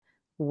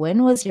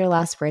When was your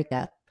last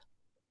breakup?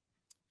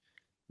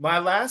 My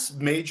last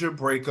major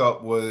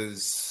breakup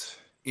was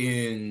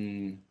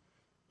in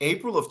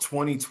April of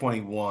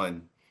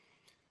 2021.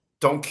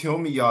 Don't kill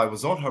me, y'all. It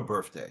was on her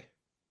birthday.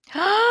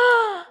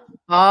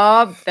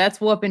 Oh,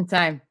 that's whooping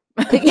time.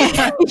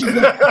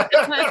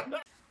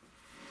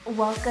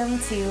 Welcome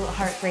to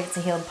Heartbreak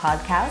to Heal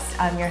podcast.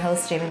 I'm your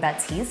host, Jamie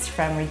Baptiste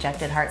from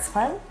Rejected Hearts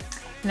Club.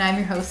 And I'm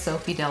your host,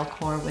 Sophie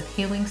Delcourt with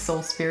Healing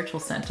Soul Spiritual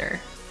Center.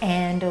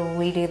 And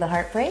we do the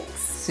heartbreaks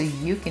so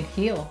you can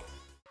heal.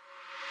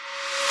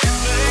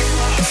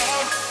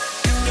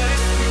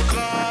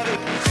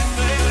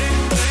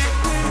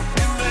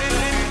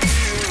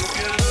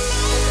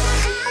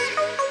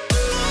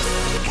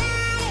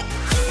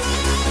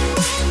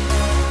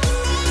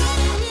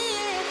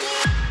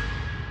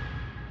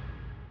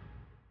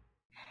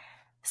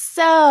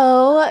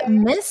 So,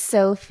 Miss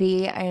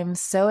Sophie, I am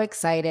so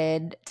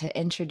excited to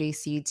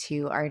introduce you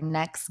to our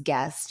next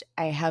guest.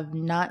 I have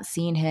not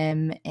seen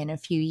him in a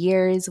few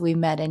years. We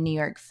met in New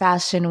York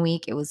Fashion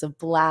Week. It was a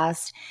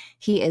blast.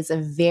 He is a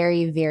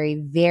very, very,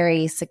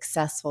 very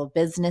successful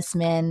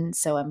businessman.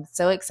 So I'm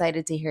so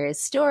excited to hear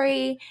his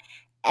story.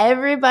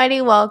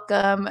 Everybody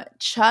welcome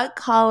Chuck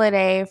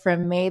Holiday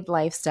from Made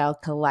Lifestyle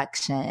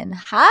Collection.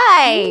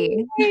 Hi.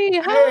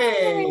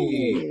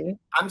 Hey.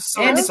 I'm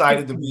so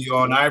excited to be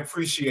on. I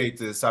appreciate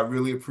this. I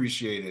really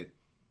appreciate it.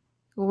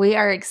 We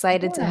are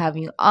excited to have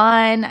you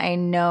on. I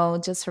know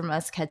just from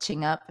us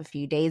catching up a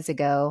few days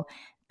ago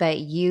that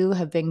you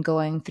have been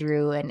going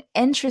through an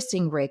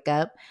interesting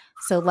breakup.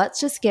 So let's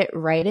just get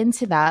right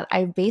into that.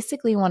 I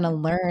basically want to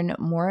learn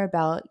more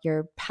about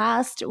your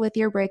past with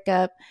your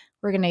breakup.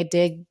 We're going to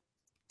dig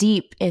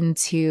deep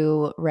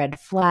into red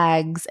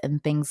flags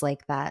and things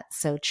like that.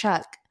 So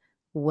Chuck,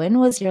 when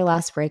was your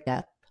last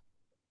breakup?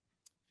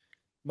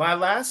 My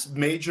last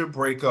major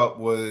breakup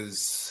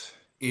was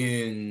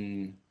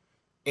in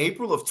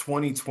April of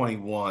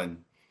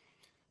 2021.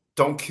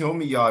 Don't kill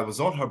me, y'all. It was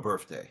on her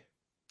birthday.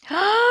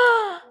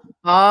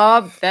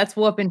 Oh, that's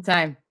whooping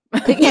time.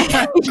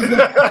 The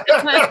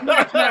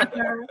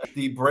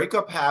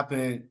breakup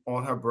happened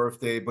on her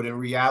birthday, but in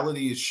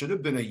reality, it should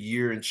have been a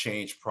year and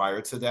change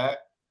prior to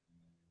that.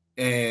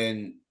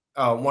 And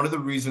one of the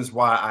reasons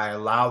why I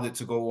allowed it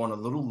to go on a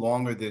little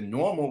longer than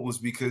normal was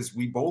because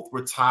we both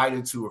were tied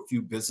into a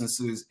few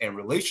businesses and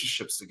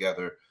relationships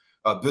together,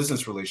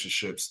 business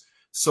relationships.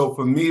 So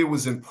for me, it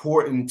was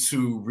important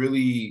to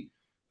really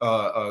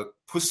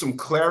put some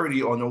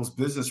clarity on those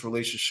business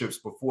relationships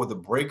before the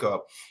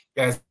breakup,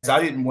 as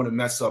I didn't want to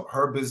mess up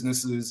her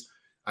businesses.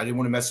 I didn't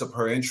want to mess up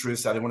her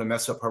interests. I didn't want to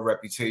mess up her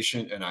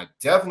reputation. And I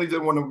definitely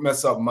didn't want to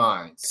mess up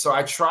mine. So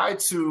I tried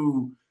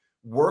to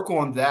work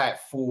on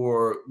that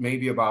for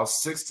maybe about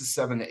 6 to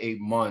 7 to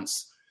 8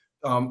 months.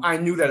 I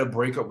knew that a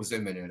breakup was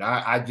imminent.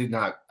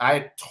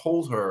 I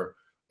told her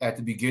at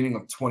the beginning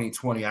of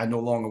 2020, I no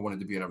longer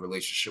wanted to be in a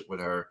relationship with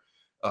her.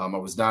 I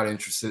was not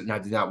interested and I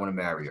did not want to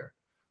marry her.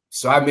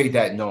 So I made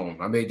that known.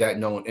 I made that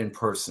known in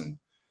person.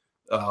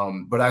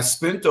 But I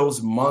spent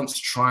those months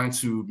trying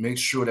to make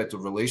sure that the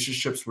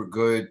relationships were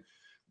good.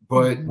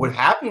 But what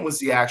happened was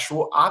the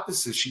actual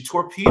opposite. She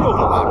torpedoed a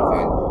lot of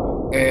it.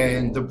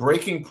 And the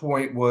breaking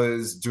point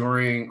was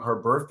during her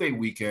birthday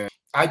weekend.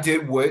 I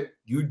did what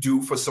you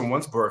do for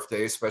someone's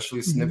birthday, especially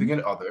a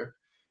significant other.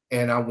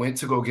 And I went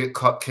to go get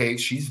cupcakes.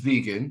 She's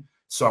vegan.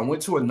 So I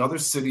went to another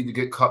city to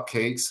get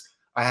cupcakes.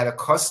 I had a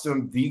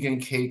custom vegan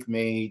cake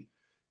made.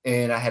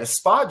 And I had a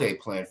spa day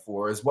planned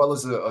for her, as well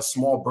as a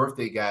small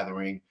birthday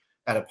gathering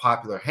at a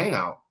popular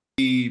hangout.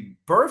 The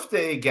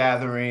birthday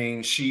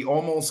gathering, she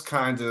almost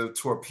kind of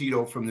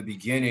torpedoed from the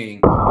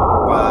beginning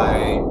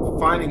by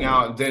finding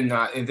out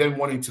and then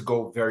wanting to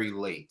go very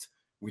late,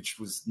 which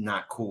was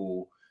not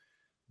cool.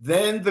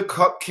 Then the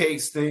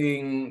cupcakes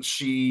thing,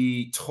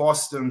 she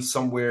tossed them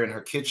somewhere in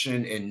her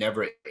kitchen and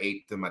never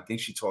ate them. I think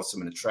she tossed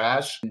them in the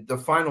trash. The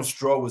final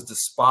straw was the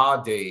spa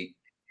date.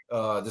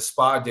 The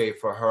spa day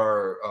for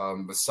her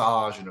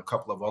massage and a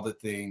couple of other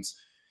things.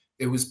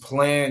 It was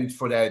planned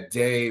for that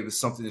day. It was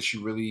something that she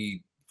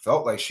really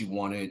felt like she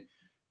wanted.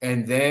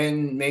 And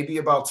then maybe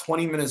about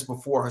 20 minutes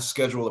before her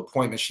scheduled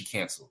appointment, she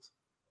canceled.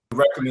 The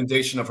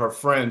recommendation of her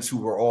friends who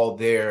were all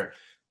there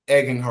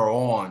egging her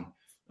on.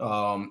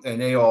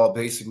 And they all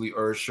basically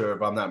urged her,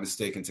 if I'm not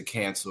mistaken, to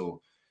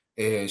cancel.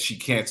 And she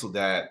canceled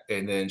that.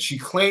 And then she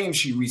claimed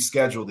she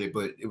rescheduled it,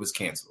 but it was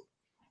canceled.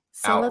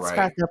 So outright. Let's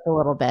back up a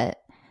little bit.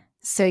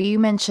 So you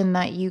mentioned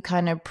that you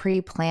kind of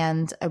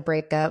pre-planned a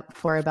breakup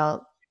for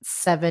about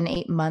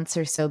 7-8 months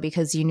or so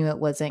because you knew it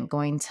wasn't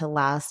going to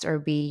last or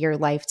be your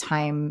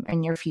lifetime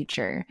in your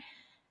future.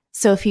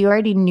 So if you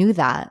already knew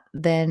that,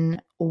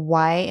 then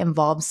why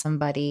involve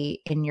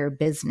somebody in your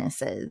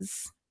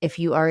businesses if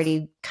you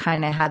already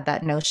kind of had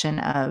that notion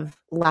of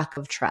lack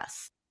of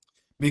trust?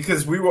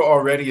 Because we were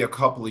already a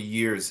couple of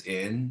years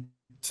in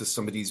to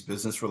some of these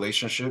business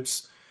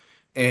relationships.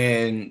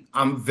 And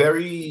I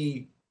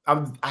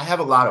have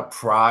a lot of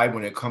pride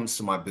when it comes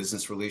to my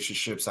business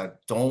relationships. I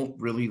don't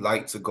really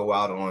like to go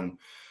out on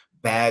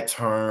bad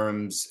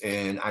terms.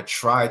 And I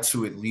try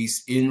to, at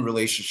least in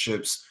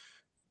relationships,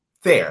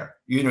 fair.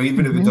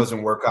 Even if it Mhm.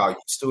 doesn't work out,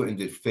 you still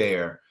ended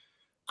fair.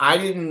 I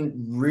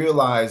didn't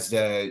realize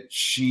that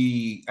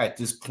she, at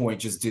this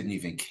point, just didn't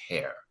even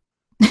care.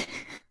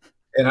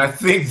 And I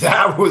think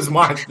that was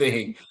my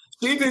thing.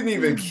 She didn't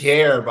even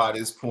care by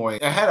this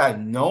point. And had I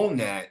known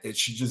that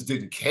she just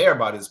didn't care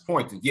by this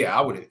point, then yeah,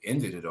 I would have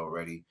ended it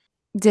already.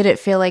 Did it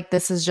feel like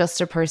this is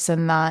just a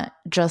person that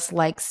just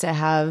likes to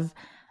have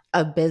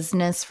a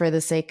business for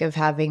the sake of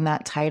having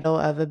that title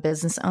of a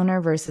business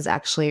owner versus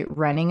actually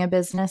running a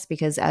business?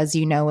 Because as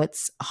you know,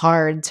 it's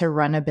hard to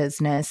run a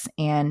business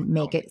and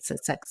make it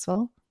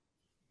successful.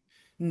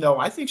 No,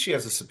 I think she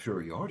has a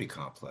superiority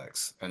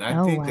complex. And I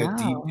Oh, think that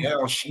deep wow.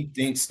 down, she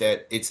thinks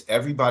that it's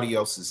everybody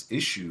else's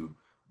issue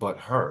but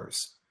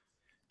hers.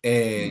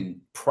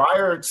 And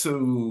prior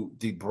to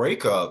the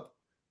breakup,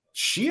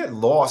 she had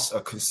lost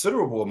a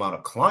considerable amount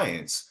of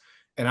clients.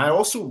 And I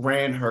also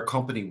ran her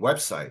company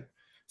website.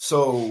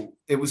 So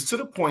it was to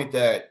the point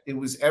that it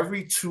was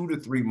every 2 to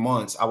 3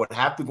 months, I would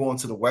have to go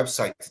onto the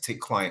website to take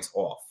clients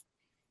off.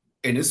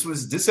 And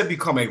this had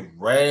become a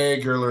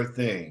regular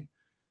thing.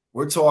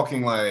 We're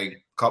talking like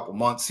a couple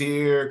months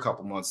here, a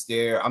couple months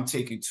there. I'm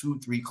taking 2,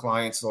 3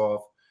 clients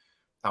off.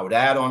 I would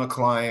add on a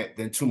client.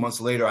 Then 2 months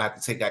later, I have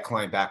to take that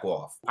client back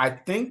off. I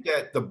think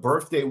that the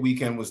birthday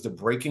weekend was the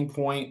breaking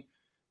point.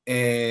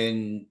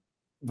 And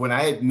when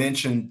I had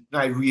mentioned,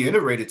 I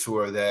reiterated to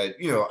her that,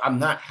 I'm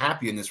not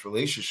happy in this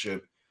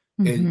relationship.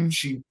 And Mhm.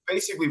 she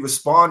basically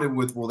responded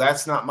with, well,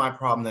 that's not my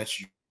problem.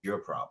 That's your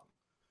problem.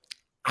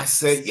 I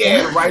said,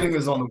 yeah, the writing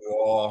is on the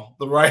wall.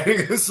 The writing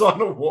is on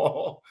the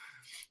wall.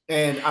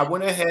 And I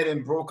went ahead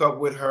and broke up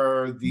with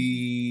her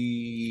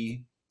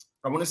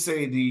I want to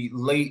say the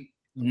late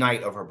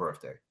night of her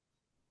birthday.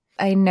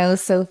 I know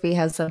Sophie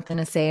has something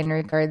to say in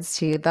regards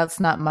to that's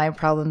not my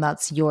problem,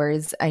 that's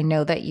yours. I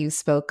know that you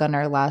spoke on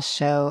our last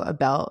show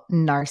about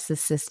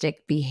narcissistic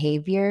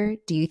behavior.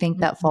 Do you think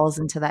that falls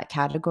into that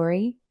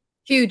category?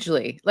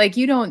 Hugely. Like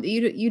you don't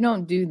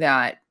do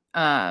that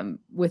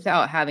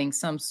without having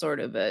some sort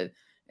of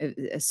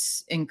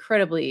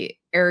incredibly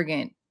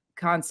arrogant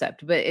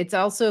concept, but it's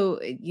also,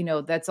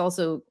 that's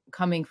also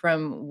coming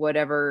from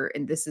whatever,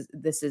 and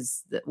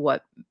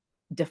what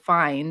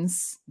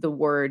defines the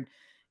word,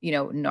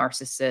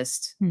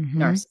 Mhm.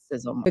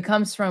 narcissism. It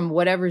comes from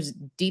whatever's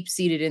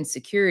deep-seated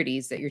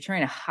insecurities that you're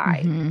trying to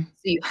hide. Mhm.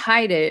 So you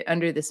hide it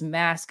under this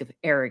mask of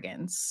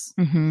arrogance,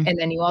 Mhm. and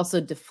then you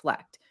also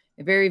deflect.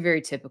 Very, very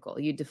typical.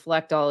 You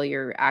deflect all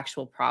your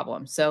actual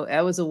problems. So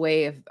that was a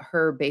way of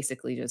her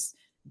basically just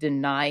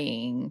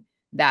denying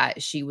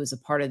that she was a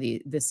part of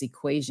this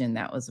equation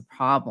that was a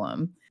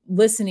problem.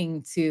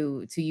 Listening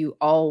to you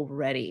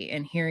already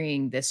and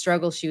hearing the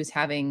struggle she was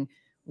having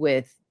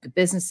with the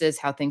businesses,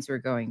 how things were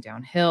going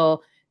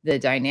downhill, the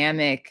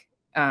dynamic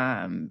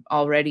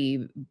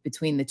already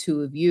between the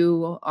two of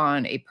you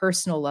on a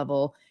personal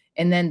level,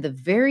 and then the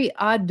very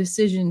odd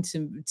decision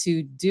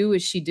to do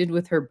what she did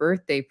with her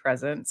birthday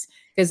presents,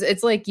 because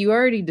it's like you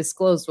already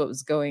disclosed what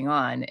was going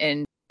on.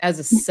 And as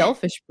a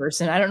selfish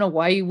person, I don't know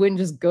why you wouldn't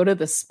just go to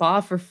the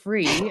spa for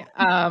free.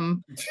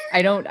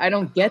 I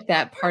don't get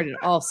that part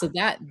at all. So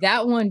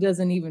that one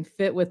doesn't even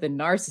fit with a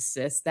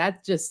narcissist.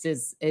 That just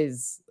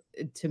is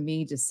to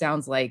me just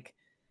sounds like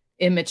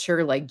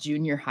immature, like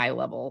junior high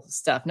level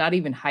stuff, not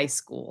even high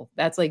school.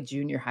 That's like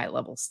junior high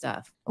level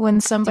stuff.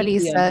 When somebody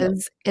Deeply unhealthy.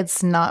 says,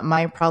 "It's not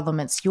my problem,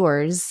 it's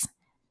yours,"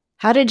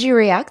 how did you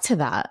react to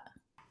that?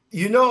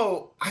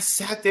 I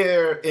sat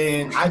there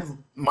and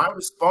my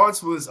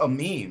response was a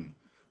meme.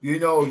 You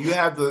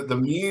have the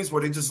memes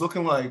where they're just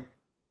looking like,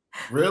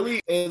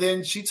 really? And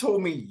then she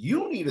told me,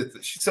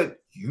 she said,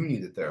 you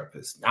need a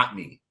therapist, not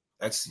me.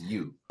 That's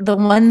you. The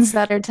ones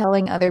that are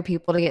telling other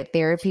people to get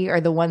therapy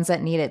are the ones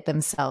that need it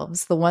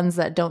themselves. The ones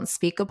that don't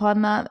speak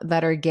upon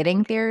that are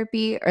getting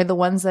therapy, are the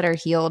ones that are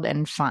healed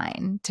and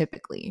fine,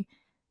 typically.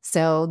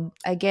 So,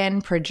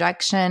 again,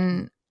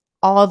 projection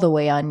all the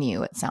way on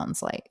you, it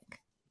sounds like.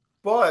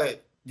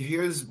 But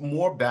here's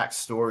more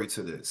backstory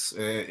to this.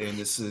 And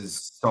this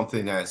is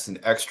something that's an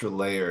extra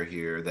layer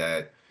here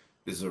that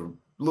is a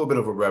little bit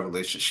of a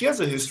revelation. She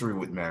has a history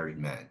with married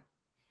men.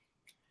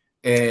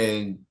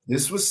 And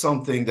this was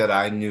something that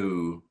I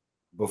knew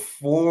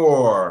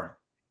before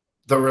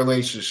the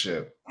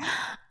relationship.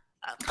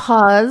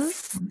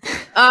 Pause.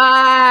 What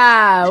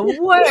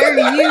are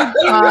you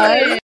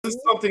doing? This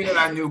is something that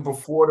I knew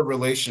before the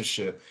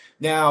relationship.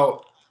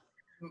 Now,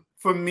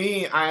 for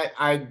me,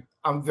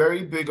 I'm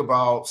very big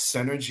about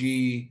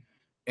synergy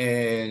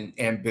and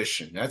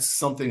ambition. That's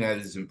something that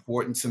is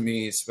important to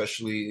me,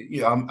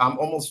 especially, I'm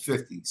almost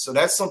 50. So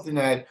that's something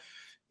that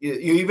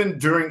even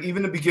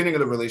the beginning of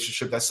the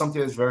relationship, that's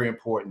something that's very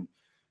important.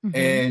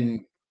 Mhm.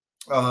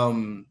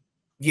 And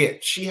yeah,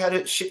 she had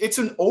it. It's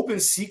an open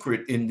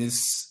secret in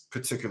this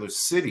particular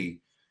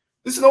city.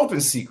 It's an open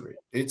secret.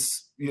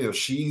 It's,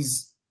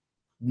 she's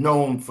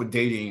known for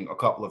dating a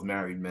couple of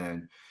married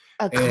men.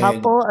 A And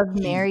couple of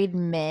he married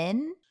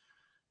men?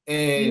 You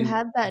and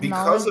had that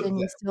because knowledge of and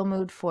you that, still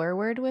moved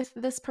forward with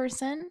this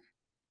person?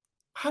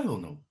 I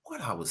don't know what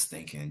I was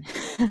thinking.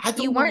 I You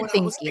don't know weren't what I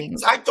was thinking.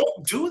 thinking. I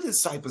don't do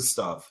this type of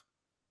stuff.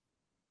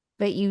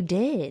 But you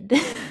did.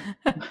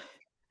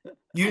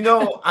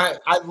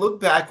 I look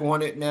back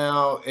on it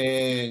now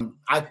and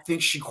I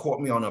think she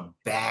caught me on a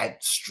bad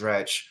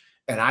stretch.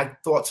 And I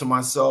thought to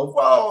myself,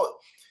 well,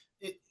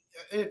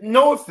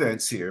 no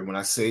offense here when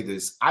I say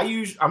this.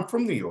 I'm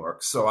from New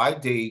York, so I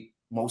date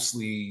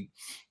mostly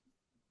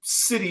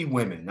city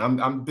women.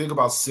 I'm big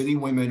about city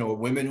women or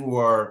women who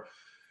are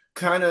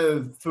kind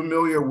of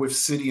familiar with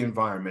city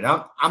environment.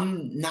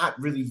 I'm not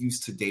really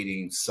used to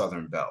dating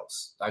Southern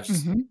belles.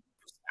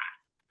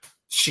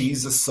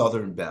 She's a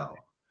Southern belle.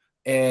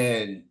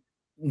 And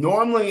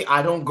normally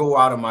I don't go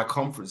out of my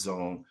comfort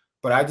zone,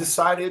 but I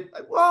decided,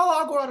 well,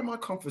 I'll go out of my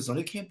comfort zone.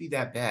 It can't be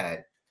that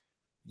bad.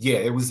 Yeah,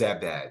 it was that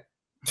bad.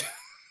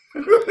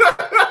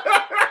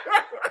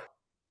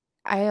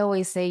 I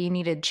always say you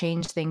need to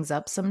change things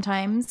up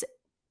sometimes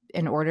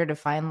in order to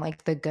find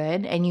like the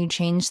good, and you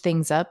change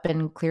things up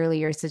and clearly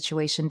your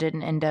situation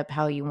didn't end up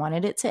how you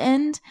wanted it to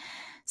end.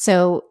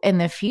 So in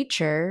the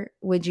future,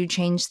 would you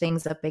change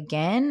things up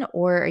again,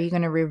 or are you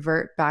going to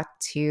revert back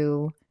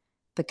to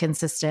the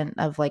consistent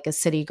of like a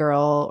city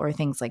girl or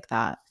things like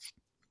that?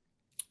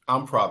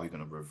 I'm probably going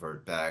to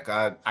revert back.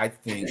 I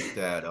think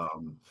that,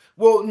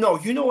 well, no,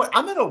 you know what?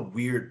 I'm in a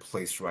weird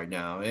place right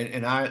now.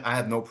 And I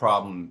have no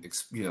problem,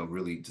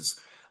 really just,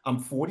 I'm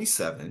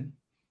 47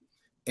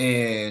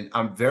 and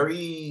I'm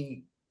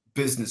very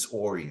business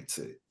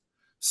oriented.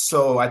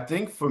 So I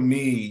think for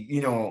me,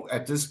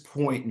 at this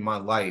point in my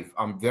life,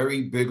 I'm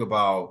very big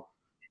about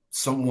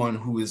someone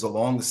who is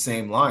along the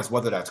same lines,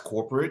 whether that's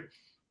corporate,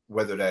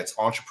 whether that's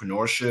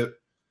entrepreneurship.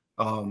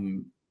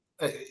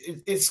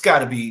 It's got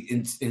to be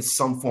in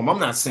some form. I'm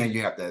not saying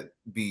you have to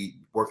be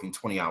working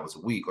 20 hours a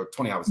week or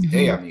 20 hours a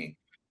day. I mean,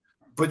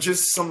 but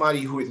just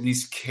somebody who at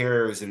least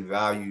cares and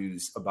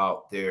values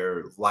about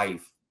their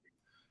life,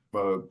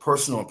 from a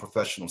personal and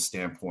professional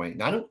standpoint.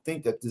 And I don't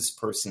think that this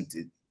person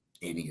did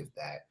any of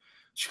that.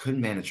 She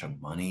couldn't manage her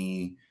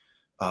money.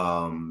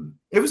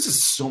 It was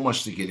just so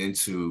much to get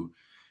into.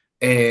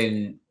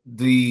 And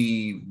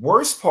the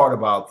worst part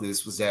about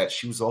this was that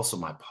she was also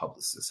my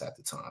publicist at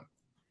the time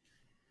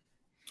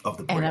of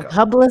the breakup. And a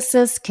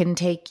publicist can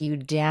take you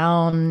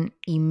down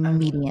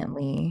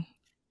immediately.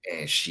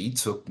 And she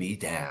took me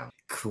down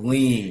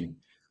clean.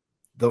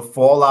 The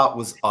fallout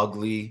was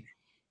ugly.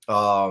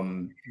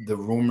 The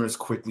rumors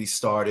quickly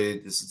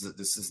started. This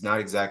is not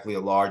exactly a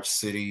large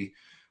city.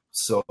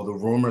 So the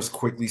rumors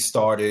quickly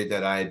started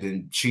that I had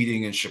been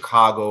cheating in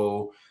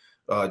Chicago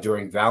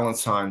during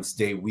Valentine's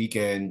Day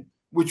weekend,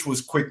 which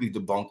was quickly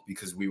debunked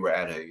because we were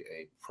at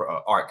a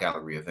art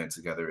gallery event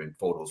together and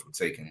photos were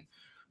taken.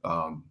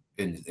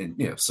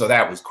 So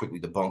that was quickly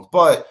debunked.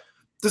 But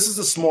this is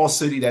a small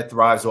city that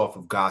thrives off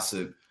of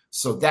gossip.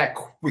 So that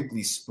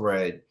quickly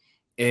spread.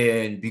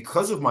 And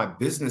because of my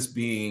business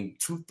being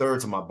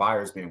 2/3 of my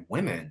buyers being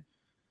women,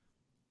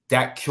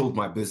 that killed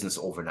my business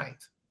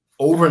overnight.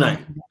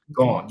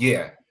 Gone.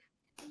 Yeah.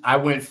 I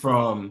went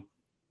from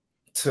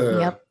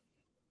to,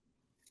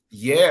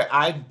 yeah,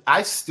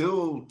 I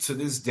still, to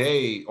this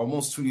day,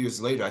 almost 2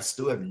 years later, I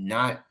still have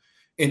not,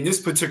 in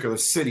this particular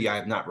city, I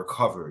have not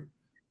recovered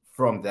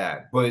from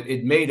that. But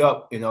it made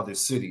up in other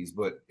cities.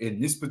 But in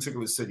this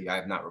particular city, I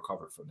have not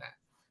recovered from that.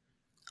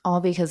 All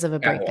because of a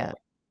breakup.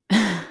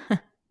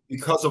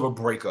 Because of a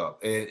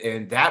breakup.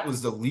 And that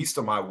was the least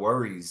of my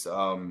worries.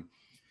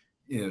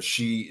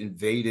 She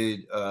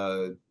invaded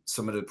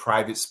some of the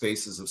private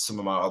spaces of some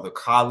of my other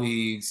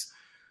colleagues.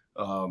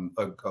 A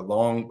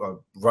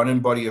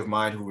running buddy of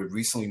mine who had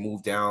recently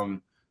moved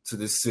down to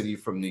this city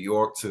from New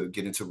York to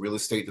get into real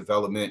estate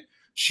development.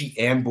 She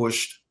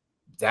ambushed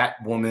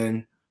that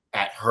woman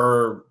at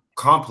her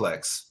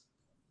complex,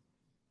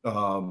 at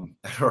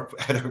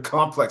her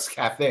complex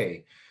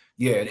cafe.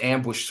 Yeah, and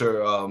ambushed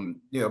her,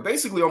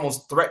 basically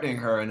almost threatening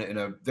her in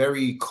a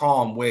very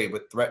calm way,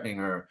 but threatening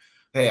her.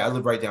 Hey, I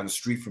live right down the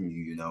street from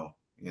you,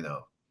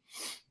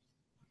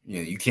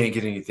 you can't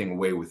get anything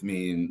away with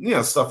me,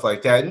 and stuff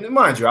like that. And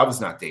mind you, I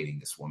was not dating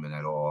this woman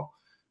at all,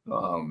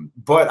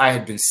 but I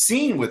had been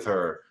seen with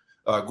her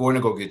going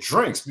to go get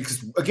drinks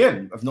because,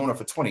 again, I've known her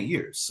for 20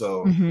 years.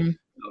 So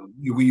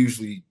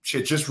she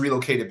had just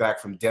relocated back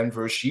from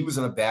Denver. She was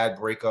in a bad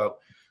breakup,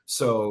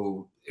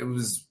 so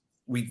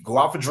we'd go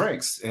out for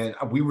drinks, and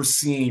we were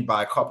seen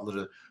by a couple of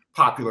the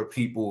popular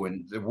people,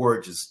 and the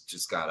word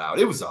just got out.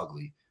 It was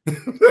ugly.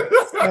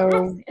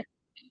 So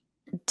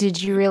did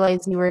you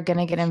realize you were going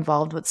to get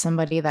involved with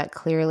somebody that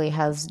clearly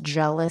has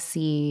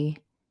jealousy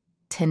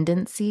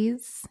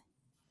tendencies?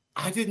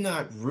 I did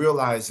not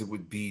realize it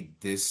would be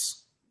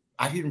this.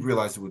 I didn't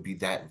realize it would be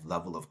that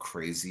level of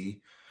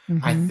crazy.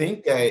 I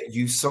think that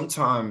you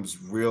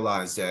sometimes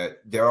realize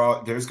that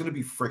there's going to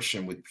be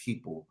friction with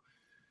people.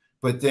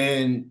 But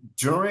then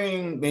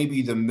during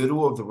maybe the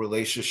middle of the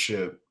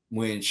relationship,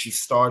 when she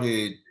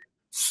started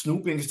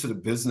snooping into the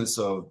business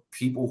of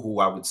people who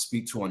I would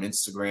speak to on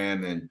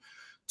Instagram and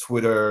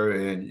Twitter,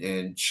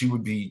 and she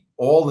would be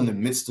all in the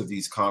midst of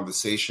these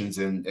conversations.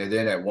 And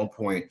then at one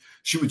point,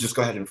 she would just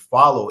go ahead and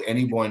follow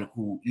anyone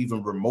who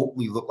even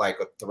remotely looked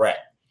like a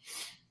threat,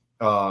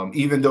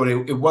 even though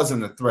it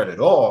wasn't a threat at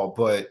all.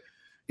 But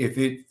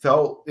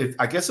if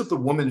I guess if the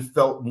woman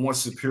felt more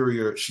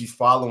superior, she's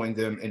following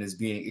them and is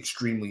being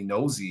extremely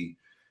nosy.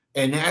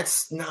 And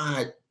that's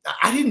not,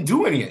 I didn't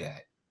do any of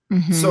that.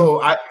 Mm-hmm. So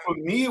for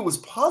me, it was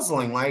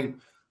puzzling. Like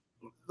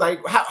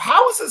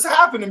how is this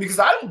happening? Because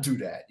I don't do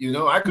that.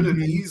 I could have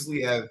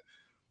easily have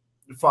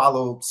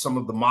followed some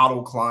of the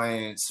model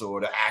clients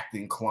or the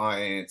acting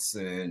clients,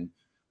 and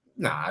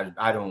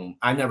I don't.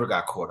 I never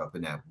got caught up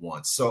in that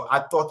once. So I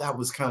thought that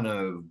was kind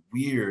of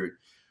weird.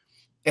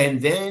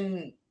 And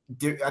then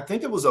I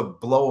think there was a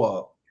blow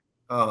up,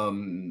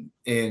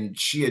 and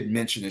she had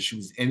mentioned that she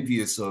was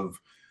envious of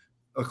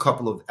a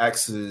couple of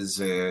exes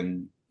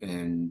and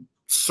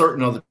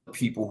certain other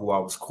people who I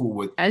was cool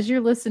with. As you're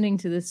listening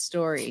to this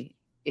story,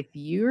 if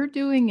you're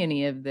doing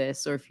any of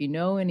this, or if you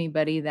know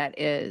anybody that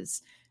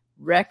is,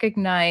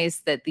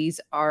 recognize that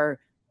these are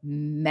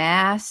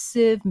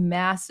massive,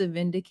 massive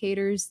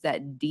indicators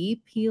that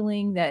deep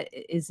healing that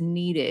is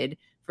needed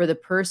for the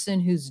person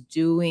who's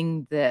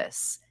doing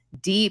this.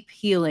 Deep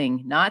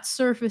healing, not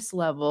surface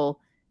level,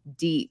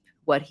 deep.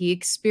 What he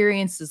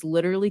experienced is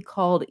literally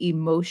called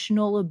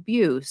emotional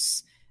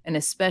abuse. And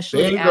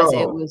especially as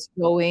it was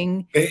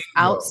going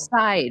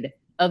outside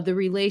of the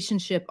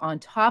relationship on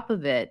top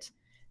of it,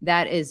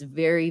 that is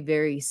very,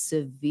 very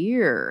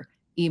severe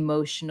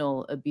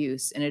emotional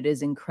abuse. And it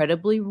is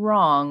incredibly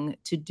wrong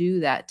to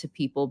do that to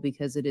people,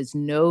 because it is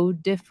no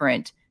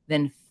different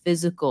than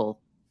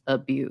physical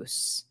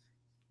abuse.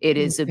 It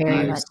is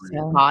abuse,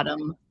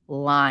 bottom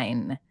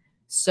line.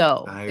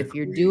 So if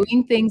you're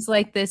doing things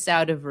like this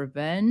out of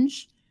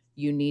revenge,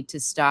 you need to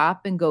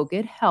stop and go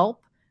get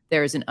help.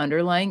 There is an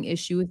underlying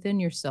issue within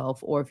yourself.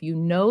 Or if you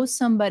know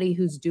somebody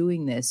who's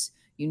doing this,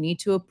 you need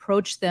to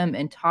approach them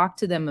and talk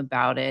to them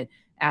about it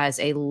as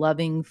a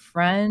loving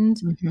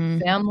friend,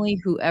 family,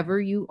 whoever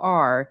you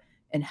are,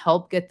 and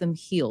help get them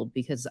healed.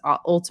 Because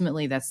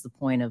ultimately that's the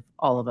point of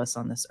all of us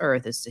on this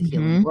earth, is to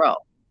heal and grow.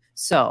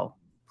 So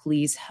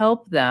please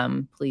help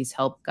them. Please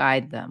help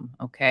guide them.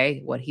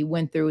 Okay. What he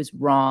went through is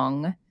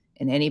wrong.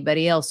 And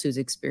anybody else who's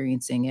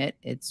experiencing it,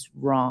 it's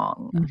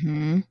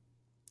wrong.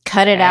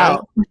 Cut it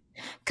out.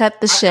 Cut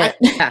the shit.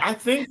 I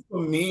think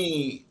for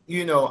me,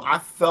 I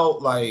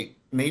felt like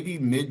maybe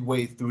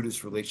midway through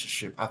this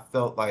relationship, I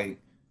felt like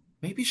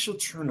maybe she'll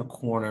turn a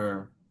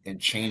corner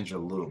and change a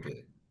little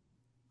bit.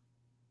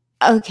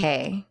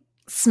 Okay.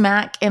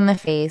 Smack in the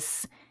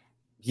face.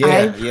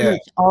 I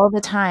preach all the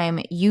time.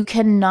 You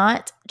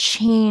cannot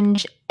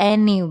change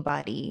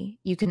anybody.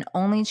 You can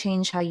only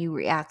change how you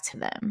react to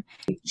them.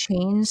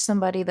 Change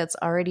somebody that's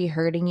already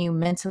hurting you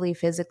mentally,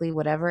 physically,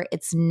 whatever.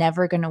 It's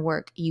never going to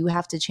work. You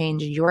have to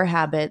change your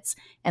habits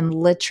and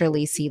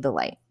literally see the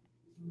light.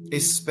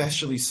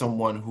 Especially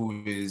someone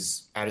who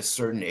is at a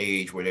certain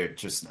age where they're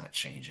just not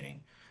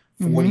changing.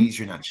 40s,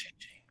 you're not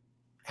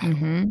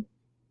changing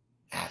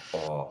at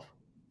all.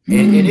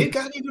 And it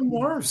got even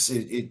worse.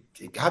 It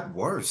got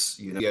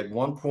worse. At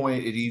one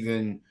point, it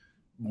even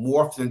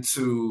morphed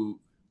into,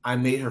 I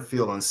made her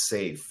feel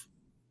unsafe.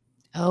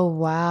 Oh,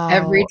 wow.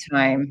 Every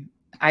time.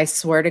 I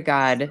swear to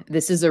God,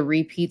 this is a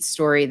repeat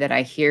story that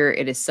I hear.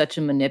 It is such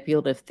a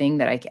manipulative thing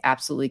that I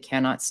absolutely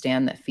cannot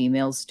stand that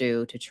females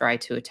do to try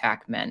to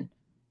attack men.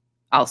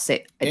 I'll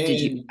say,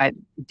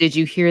 did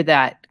you hear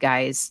that,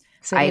 guys?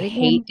 I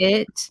hate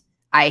it.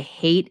 I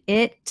hate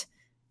it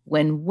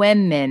when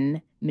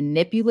women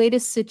manipulate a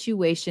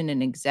situation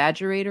and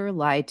exaggerate or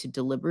lie to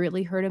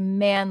deliberately hurt a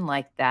man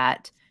like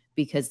that,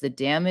 because the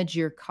damage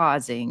you're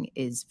causing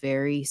is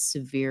very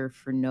severe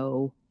for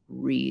no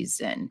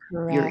reason.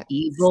 Correct. You're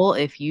evil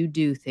if you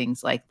do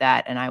things like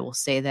that. And I will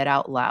say that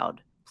out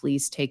loud.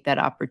 Please take that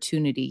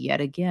opportunity yet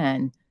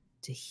again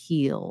to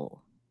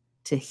heal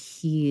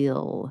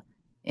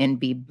and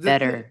be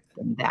better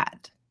than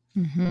that.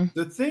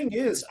 The thing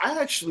is, I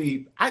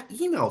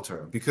emailed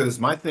her, because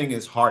my thing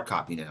is hard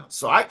copy now.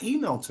 So I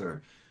emailed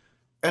her,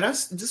 and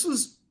this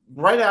was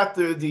right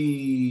after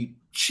the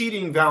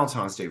cheating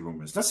Valentine's Day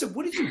rumors. And I said,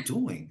 "What are you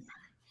doing?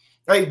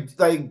 Like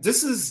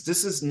this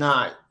is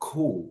not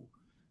cool."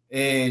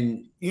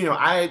 And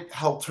I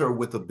helped her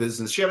with a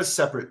business. She had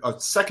a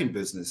second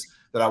business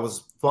that I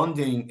was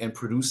funding and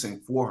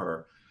producing for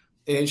her,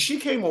 and she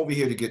came over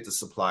here to get the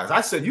supplies. I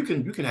said, "You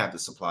can have the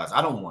supplies.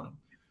 I don't want them."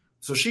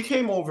 So she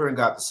came over and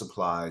got the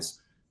supplies.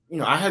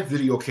 I had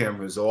video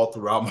cameras all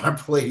throughout my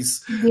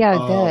place. Yeah,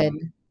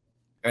 good.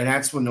 And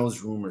that's when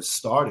those rumors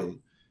started.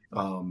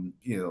 And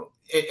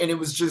it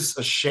was just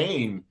a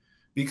shame,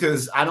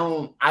 because I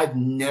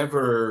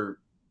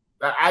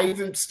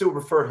even still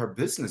referred her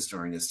business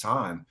during this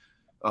time,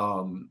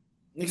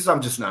 because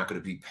I'm just not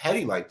going to be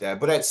petty like that.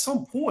 But at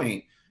some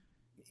point,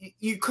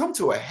 you come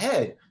to a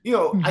head.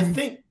 I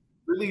think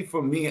really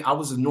for me, I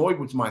was annoyed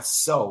with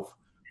myself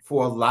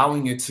for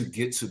allowing it to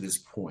get to this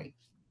point.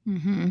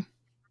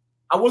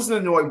 I wasn't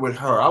annoyed with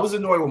her. I was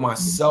annoyed with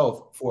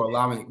myself for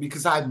allowing it,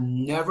 because I've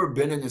never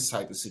been in this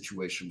type of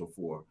situation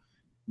before.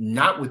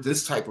 Not with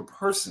this type of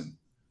person.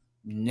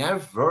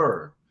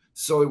 Never.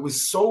 So it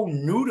was so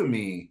new to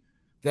me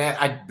that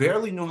I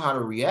barely knew how to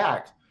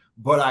react,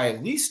 but I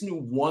at least knew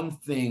one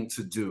thing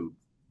to do: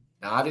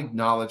 not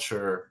acknowledge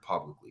her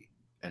publicly.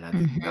 and I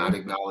did not Mhm.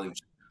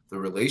 acknowledge the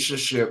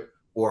relationship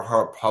or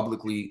her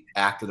publicly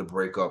after the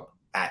breakup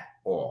at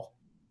all.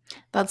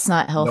 That's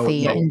not No,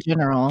 healthy no. in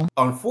general.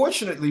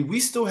 Unfortunately, we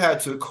still had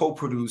to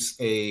co-produce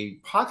a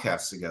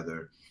podcast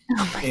together,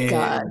 Oh my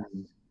god.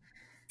 and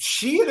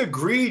she had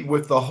agreed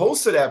with the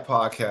host of that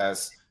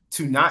podcast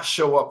to not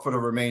show up for the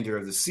remainder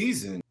of the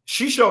season.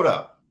 She showed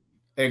up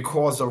and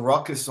caused a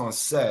ruckus on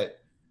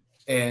set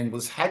and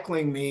was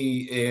heckling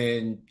me,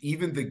 and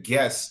even the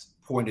guest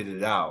pointed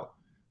it out.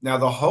 Now,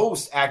 the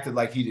host acted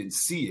like he didn't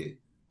see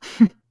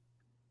it.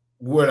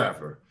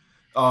 Whatever.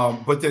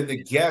 But then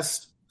the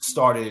guest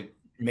started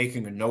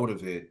making a note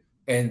of it.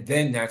 And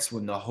then that's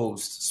when the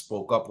host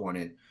spoke up on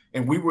it.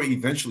 And we were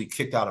eventually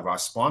kicked out of our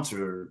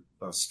sponsor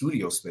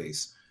studio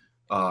space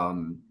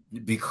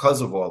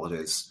because of all of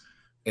this.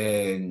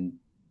 And,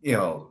 you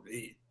know,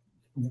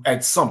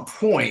 at some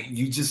point,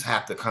 you just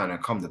have to kind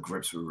of come to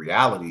grips with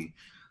reality.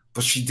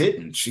 But she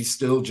didn't. She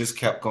still just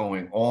kept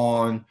going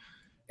on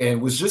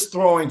and was just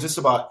throwing just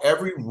about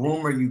every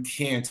rumor you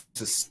can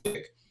to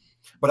stick.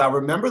 But I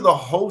remember the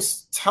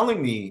host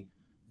telling me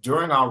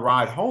during our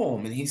ride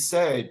home, and he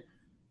said,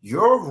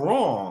 "You're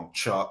wrong,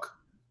 Chuck,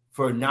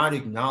 for not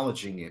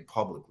acknowledging it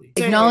publicly."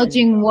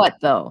 Acknowledging what,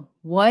 though?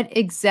 What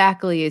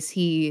exactly is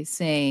he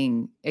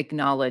saying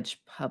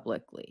acknowledge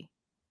publicly?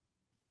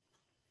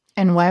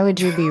 And why would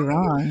you be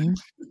wrong?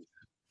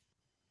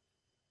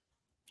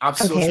 I'm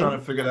still Okay. trying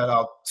to figure that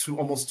out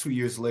almost 2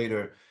 years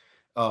later.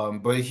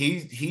 But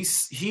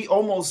he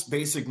almost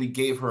basically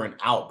gave her an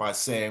out by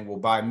saying, well,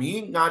 by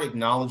me not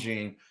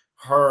acknowledging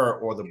her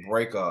or the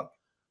breakup,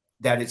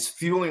 that it's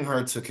fueling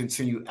her to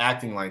continue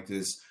acting like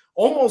this,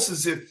 almost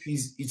as if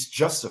it's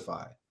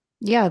justified.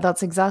 Yeah,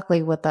 that's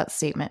exactly what that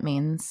statement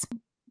means.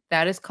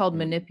 That is called Mhm.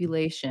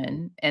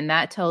 manipulation. And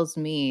that tells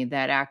me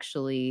that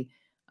actually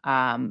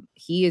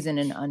he is in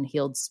an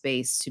unhealed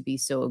space to be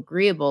so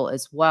agreeable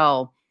as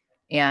well.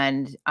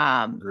 And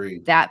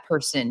Agreed. that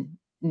person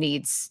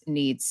needs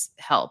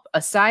help.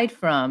 Aside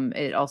from,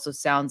 it also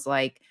sounds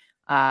like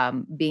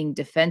being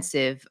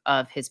defensive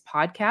of his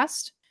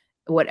podcast,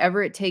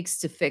 whatever it takes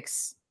to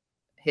fix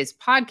his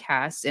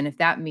podcast. And if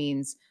that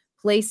means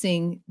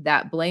placing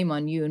that blame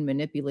on you and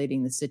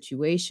manipulating the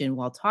situation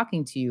while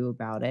talking to you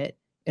about it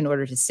in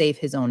order to save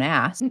his own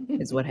ass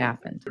is what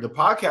happened. The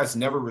podcast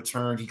never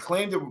returned. He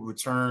claimed it would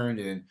return,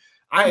 and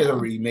I had No.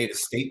 already made a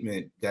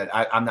statement that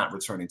I'm not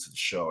returning to the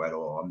show at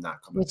all. I'm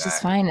not coming Which is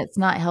back. fine. It's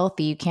not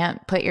healthy. You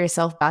can't put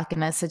yourself back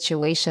in a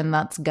situation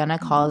that's gonna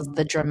cause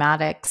the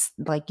dramatics.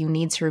 Like, you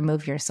need to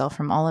remove yourself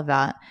from all of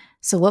that.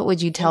 So what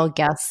would you tell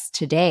guests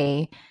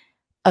today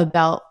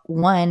about,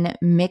 one,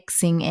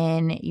 mixing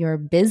in your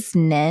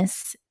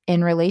business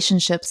in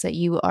relationships that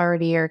you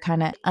already are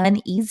kind of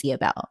uneasy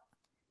about?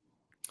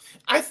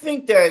 I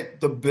think that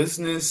the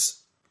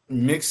business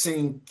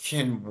mixing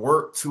can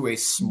work to a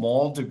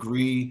small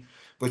degree,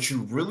 but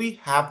you really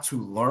have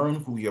to learn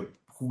who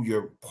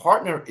your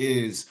partner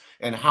is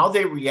and how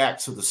they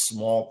react to the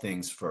small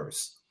things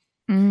first.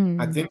 I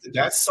Mm. think that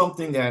that's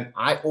something that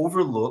I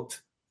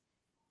overlooked.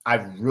 I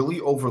really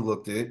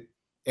overlooked it,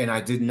 and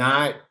I did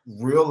not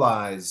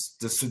realize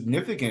the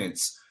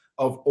significance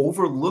of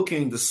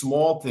overlooking the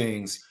small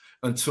things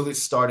until it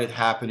started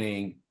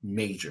happening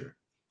major.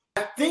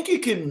 I think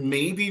it can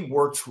maybe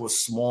work to a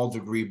small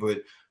degree,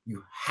 but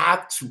you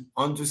have to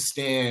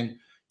understand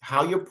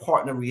how your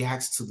partner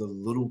reacts to the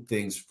little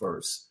things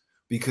first,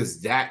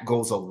 because that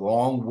goes a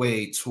long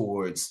way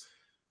towards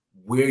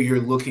where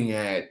you're looking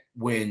at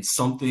when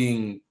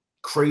something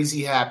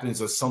crazy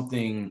happens or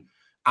something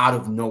out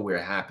of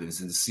nowhere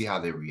happens, and to see how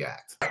they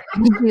react.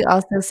 Would you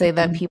also say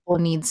that people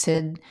need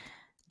to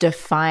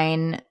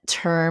define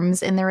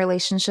terms in the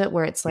relationship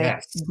where it's like,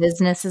 Yes.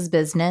 business is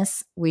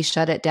business, we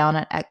shut it down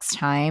at X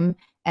time,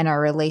 and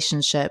our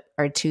relationship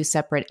are two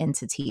separate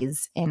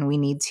entities, and we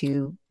need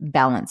to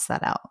balance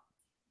that out?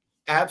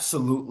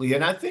 Absolutely.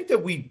 And I think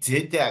that we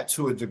did that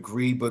to a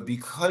degree, but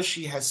because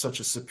she has such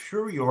a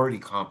superiority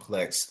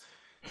complex,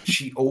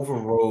 she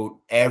overrode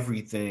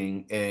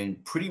everything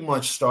and pretty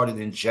much started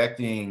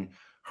injecting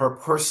her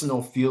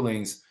personal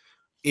feelings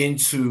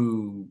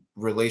into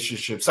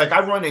relationships. Like,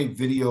 I run a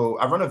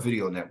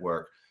video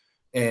network,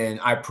 and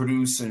I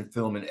produce and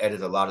film and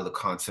edit a lot of the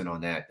content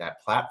on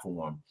that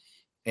platform.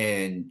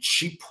 And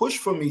she pushed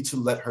for me to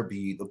let her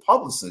be the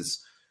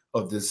publicist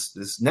of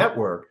this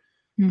network.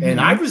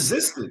 And I Mhm.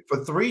 resisted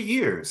for 3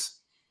 years.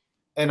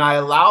 And I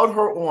allowed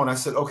her on. I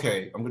said,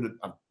 okay,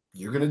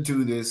 you're gonna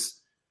do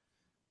this.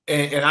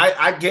 And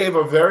I gave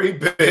a very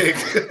big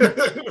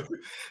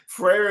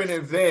prayer in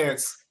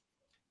advance.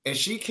 And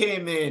she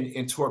came in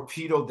and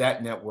torpedoed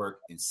that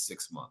network in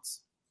 6 months.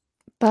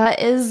 That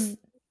is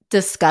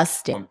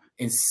disgusting.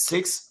 In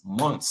 6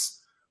 months.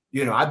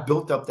 I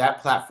built up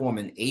that platform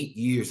in 8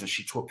 years, and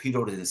she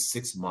torpedoed it in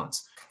 6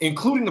 months,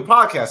 including the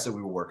podcast that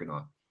we were working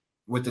on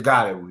with the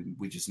guy that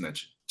we just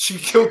mentioned. She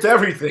killed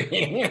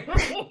everything.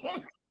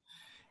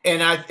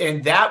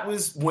 And that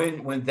was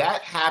when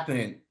that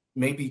happened,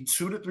 maybe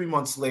 2 to 3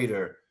 months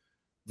later.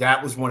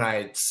 That was when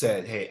I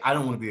said, hey, I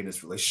don't want to be in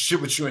this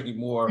relationship with you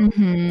anymore.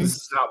 Mhm. This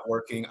is not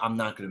working. I'm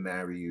not going to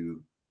marry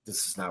you.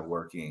 this is not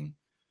working.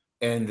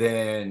 And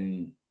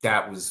then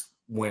that was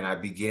when I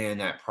began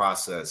that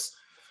process.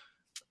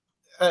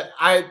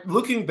 I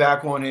looking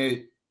back on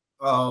it,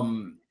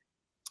 I'm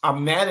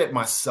mad at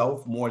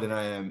myself more than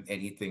I am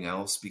anything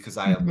else because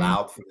I Mhm.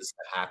 allowed for this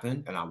to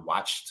happen and I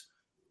watched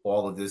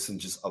all of this and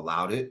just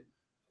allowed it.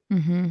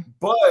 Mhm.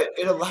 But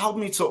it allowed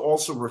me to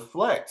also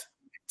reflect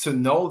to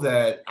know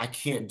that I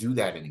can't do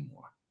that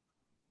anymore.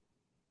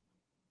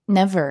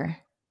 Never.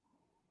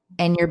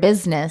 And your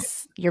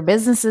business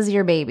is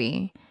your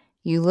baby.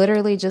 You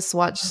literally just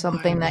watched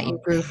something that you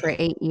grew for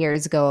 8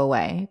 years go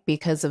away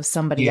because of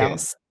somebody Yeah.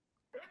 else.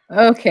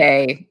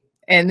 Okay.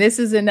 And this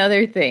is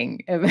another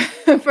thing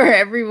for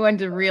everyone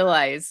to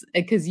realize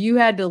because you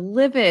had to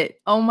live it.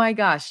 Oh my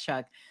gosh,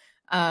 Chuck.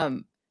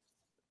 Um,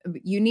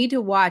 you need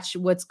to watch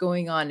what's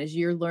going on as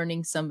you're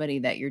learning somebody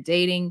that you're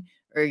dating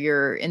or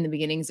you're in the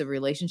beginnings of a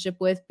relationship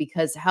with,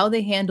 because how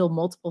they handle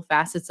multiple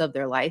facets of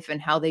their life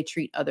and how they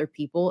treat other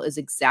people is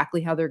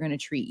exactly how they're going to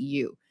treat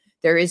you.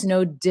 There is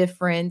no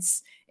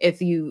difference.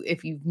 If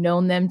you've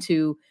known them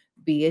to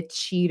be a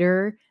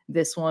cheater,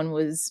 this one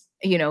was,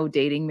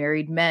 dating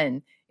married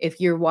men. If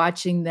you're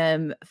watching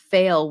them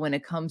fail when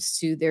it comes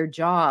to their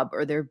job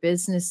or their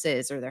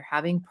businesses, or they're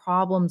having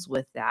problems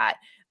with that,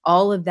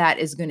 all of that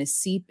is going to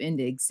seep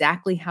into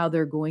exactly how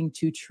they're going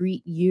to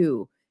treat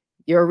you.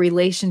 Your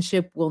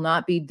relationship will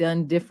not be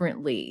done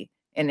differently.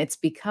 And it's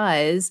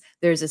because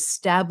there's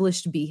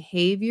established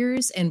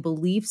behaviors and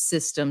belief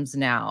systems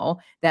now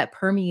that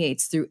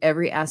permeates through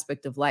every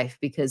aspect of life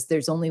because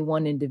there's only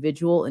one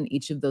individual in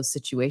each of those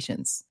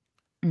situations.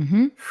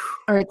 Mhm.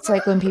 Or it's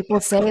like when people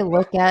say,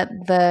 look at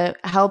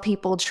how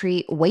people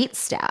treat wait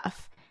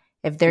staff.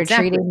 If they're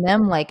Exactly. treating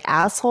them like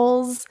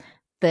assholes,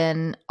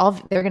 then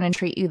they're gonna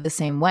treat you the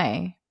same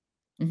way.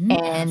 Mhm.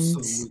 And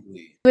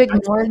Absolutely. you I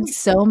ignored totally,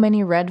 so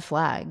many red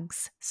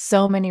flags,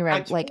 so many I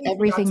like totally forgot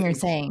everything to you're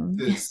include saying.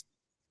 this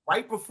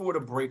right before the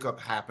breakup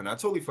happened. I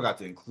totally forgot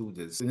to include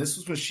this. And this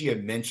was when she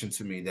had mentioned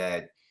to me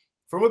that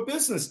from a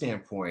business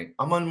standpoint,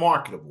 I'm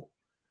unmarketable.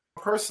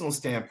 Personal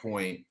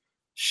standpoint,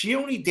 she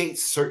only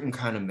dates certain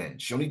kind of men.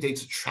 She only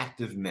dates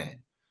attractive men.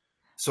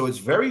 So it's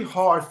very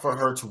hard for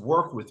her to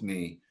work with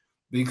me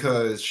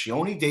because she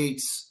only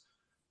dates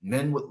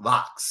men with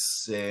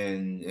locks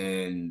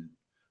and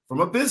from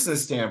a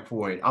business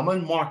standpoint, I'm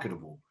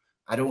unmarketable.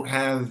 I don't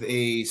have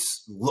a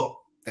look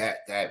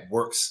that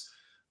works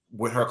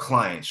with her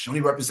clients. She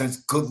only represents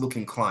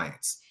good-looking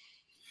clients.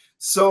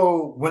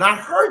 So when I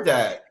heard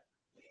that,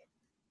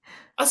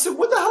 I said,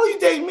 "What the hell are you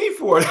dating me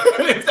for?"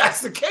 If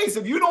that's the case,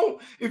 if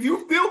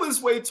you feel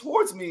this way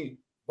towards me,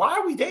 why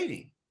are we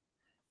dating?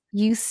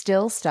 You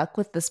still stuck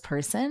with this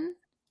person?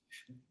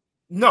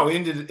 No,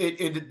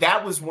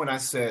 that was when I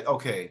said,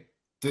 okay,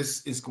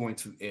 this is going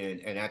to end.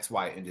 And that's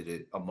why I ended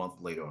it a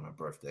month later on her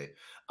birthday.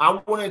 I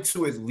wanted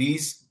to at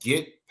least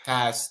get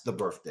past the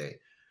birthday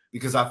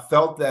because I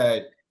felt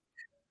that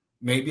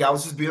maybe I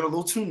was just being a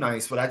little too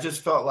nice, but I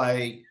just felt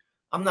like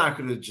I'm not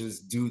going to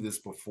just do this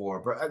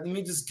before, but let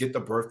me just get the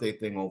birthday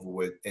thing over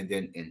with and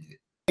then end it.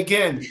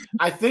 Again,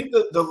 I think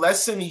the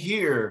lesson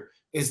here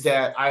is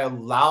that I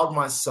allowed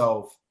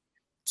myself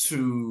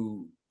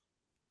to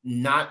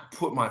not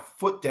put my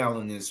foot down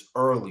on this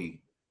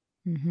early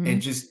and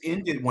Mhm. just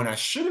end it when I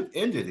should have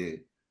ended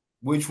it,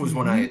 which was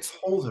when I Mhm. had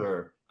told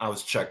her I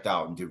was checked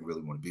out and didn't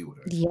really want to be with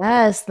her anymore.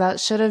 Yes, that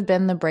should have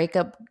been the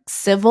breakup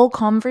civil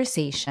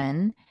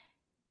conversation.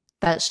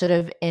 That should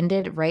have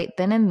ended right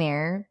then and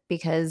there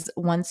because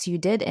once you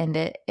did end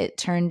it, it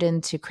turned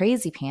into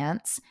crazy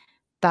pants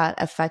that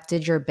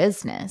affected your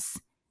business.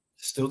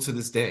 Still to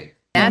this day,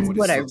 dealing That's with it And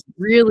what I still to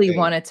really this day.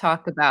 want to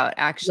talk about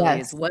actually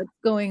is yes. what's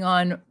going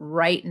on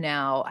right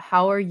now.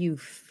 How are you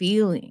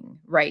feeling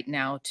right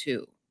now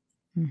too?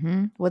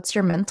 What's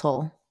your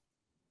mental?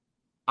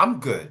 I'm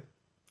good.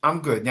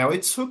 I'm good. Now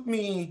it took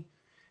me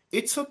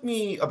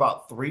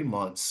about 3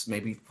 months,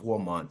 maybe 4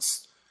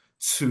 months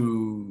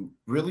to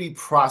really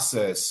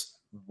process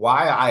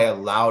why I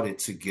allowed it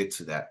to get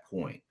to that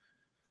point.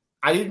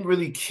 I didn't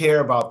really care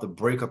about the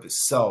breakup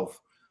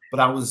itself, but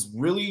I was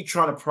really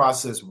trying to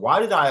process why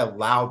did I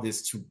allow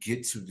this to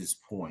get to this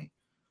point?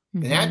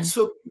 And that Mhm.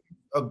 took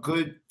a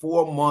good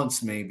 4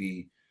 months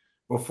maybe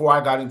before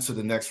I got into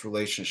the next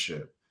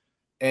relationship.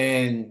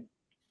 And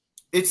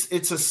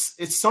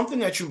it's something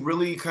that you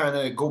really kind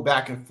of go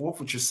back and forth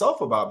with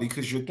yourself about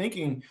because you're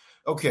thinking,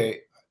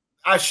 okay,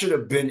 I should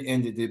have been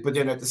ended it, but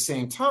then at the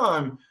same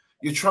time,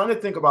 you're trying to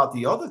think about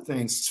the other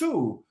things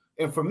too.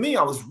 And for me,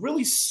 I was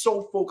really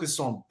so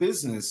focused on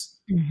business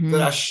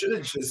that I Mhm. should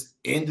have just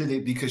ended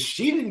it because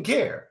she didn't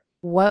care.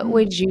 What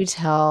would you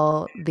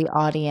tell the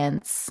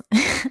audience?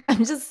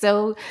 I'm just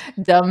so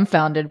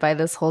dumbfounded by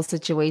this whole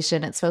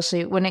situation,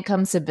 especially when it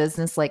comes to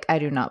business, like, I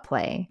do not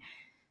play.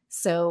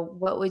 So,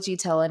 what would you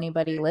tell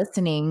anybody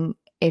listening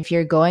if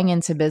you're going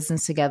into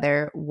business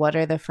together? What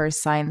are the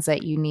first signs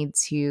that you need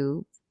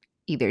to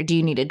either do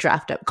you need to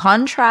draft up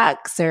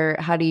contracts or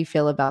how do you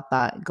feel about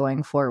that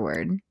going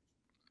forward?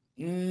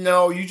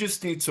 No, you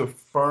just need to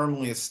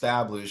firmly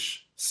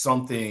establish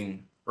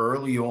something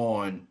early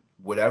on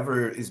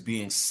whatever is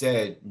being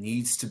said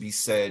needs to be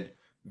said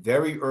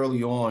very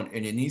early on,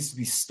 and it needs to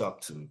be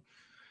stuck to.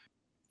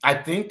 I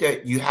think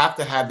that you have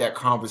to have that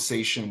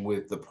conversation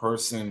with the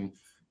person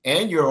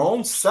and your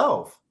own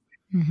self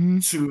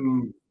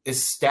to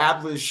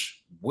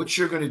establish what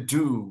you're going to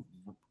do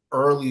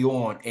early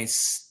on and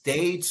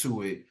stay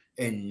to it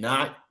and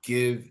not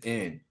give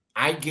in.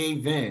 I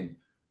gave in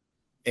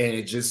and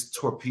it just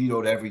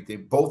torpedoed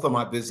everything. Both of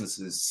my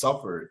businesses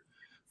suffered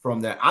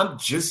from that. I'm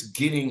just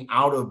getting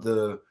out of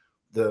the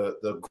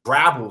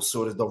gravel,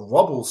 sort of the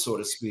rubble, so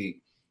to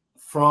speak,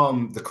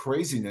 from the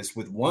craziness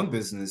with one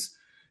business.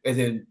 And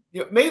then,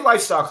 May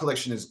Lifestyle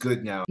Collection is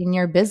good now. And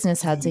your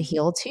business had to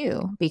heal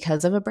too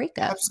because of a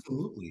breakup.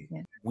 Absolutely.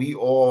 Yeah. We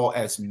all,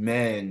 as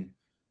men,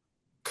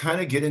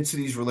 kind of get into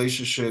these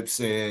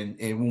relationships, and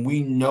when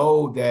we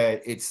know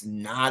that it's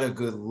not a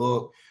good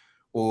look,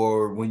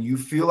 or when you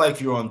feel like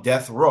you're on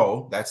death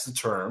row, that's the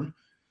term.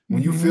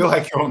 When you feel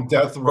like you're on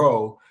death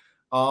row,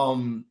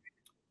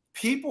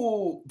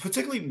 people,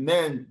 particularly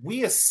men,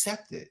 we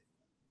accept it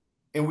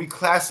and we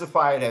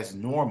classify it as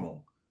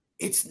normal.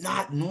 It's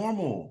not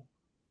normal.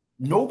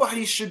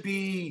 Nobody should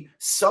be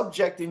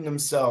subjecting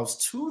themselves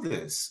to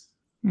this.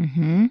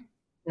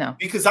 No.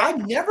 Because I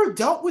never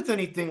dealt with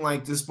anything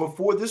like this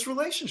before this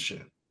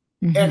relationship.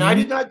 And I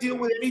did not deal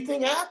with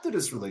anything after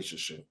this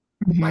relationship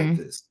like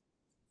this.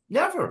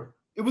 Never.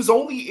 It was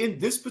only in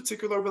this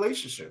particular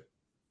relationship.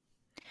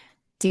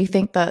 Do you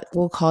think that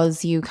will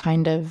cause you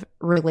kind of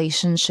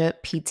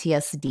relationship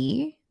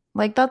PTSD?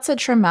 Like, that's a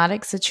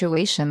traumatic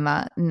situation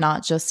that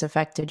not just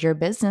affected your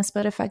business,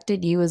 but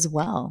affected you as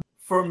well.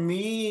 For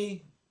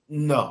me,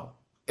 no.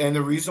 And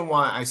the reason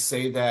why I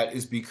say that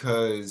is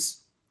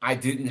because I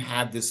didn't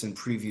have this in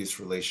previous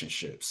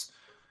relationships.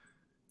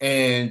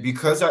 And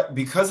because I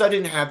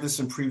didn't have this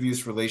in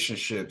previous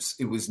relationships,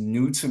 it was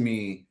new to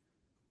me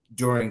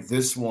during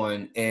this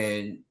one.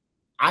 And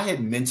I had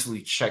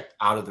mentally checked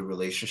out of the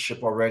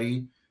relationship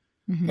already.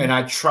 And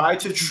I tried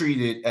to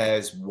treat it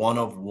as one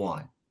of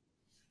one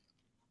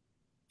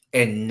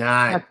and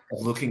not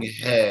looking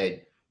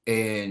ahead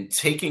and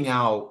taking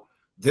out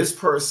this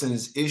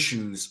person's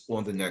issues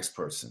on the next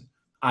person.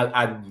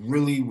 I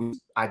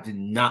did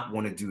not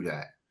want to do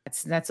that.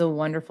 That's a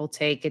wonderful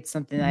take. It's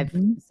something I've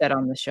said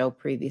on the show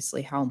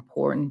previously, how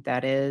important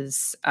that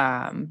is,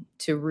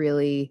 to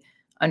really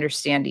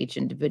understand each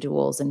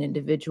individual as an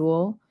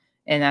individual.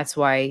 And that's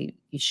why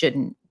you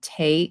shouldn't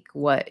take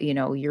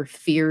your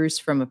fears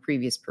from a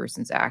previous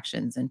person's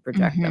actions and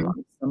project them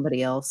on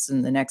somebody else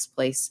in the next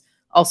place.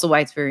 Also, why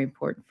it's very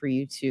important for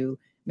you to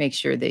make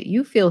sure that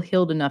you feel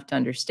healed enough to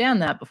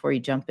understand that before you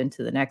jump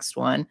into the next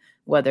one,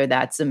 whether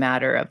that's a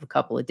matter of a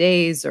couple of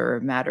days or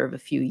a matter of a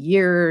few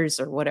years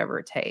or whatever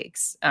it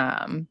takes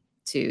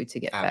to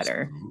get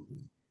better.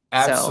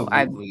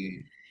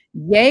 Absolutely. So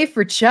yay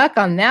for Chuck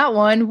on that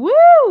one.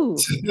 Woo!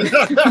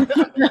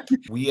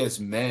 We as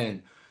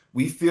men,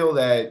 we feel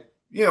that,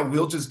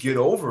 we'll just get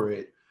over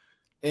it.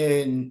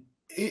 And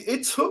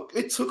it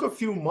took a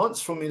few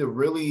months for me to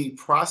really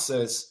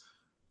process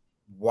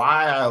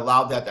why I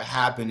allowed that to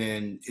happen,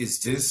 and is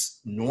this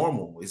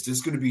normal? Is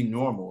this going to be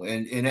normal?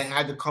 And it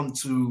had to come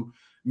to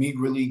me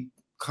really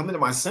coming to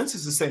my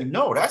senses and saying,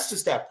 no, that's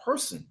just that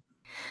person.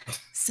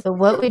 So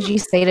what would you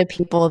say to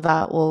people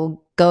that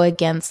will go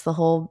against the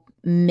whole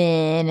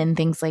men and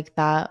things like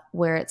that,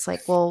 where it's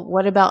like, well,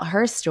 what about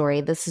her story?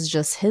 This is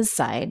just his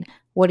side.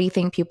 What do you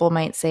think people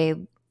might say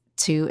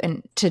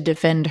to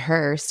defend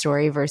her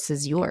story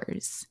versus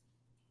yours?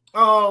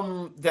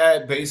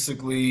 That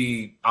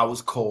basically I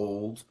was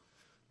cold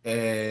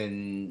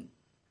and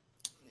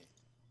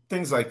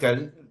things like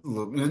that.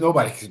 Look,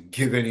 nobody could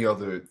give any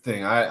other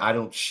thing. I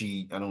don't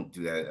cheat. I don't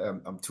do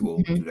that. I'm too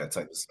old to do that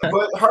type of stuff.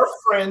 But her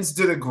friends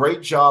did a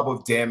great job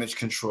of damage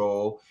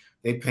control.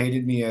 They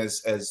painted me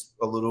as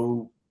a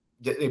little.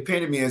 They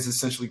painted me as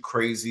essentially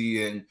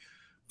crazy and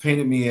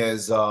painted me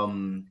as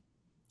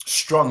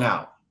strung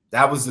out.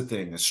 That was the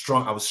thing.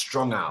 I was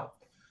strung out.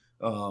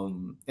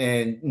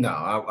 And no,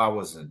 I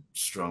wasn't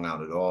strung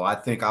out at all. I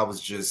think I was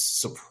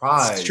just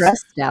surprised.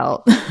 Stressed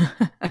out.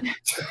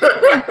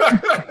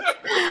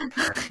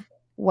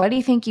 Why do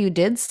you think you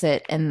did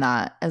sit in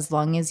that as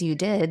long as you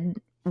did,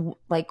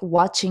 like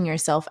watching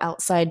yourself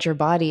outside your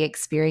body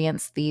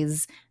experience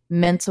these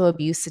mental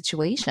abuse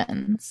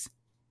situations?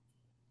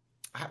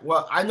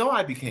 Well, I know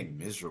I became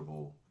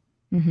miserable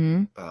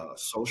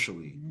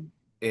socially.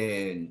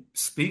 And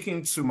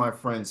speaking to my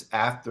friends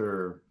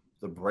after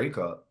the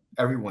breakup,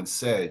 everyone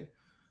said,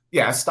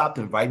 yeah, I stopped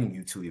inviting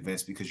you to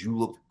events because you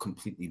looked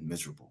completely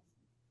miserable.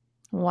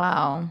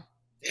 Wow.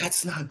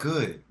 That's not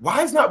good.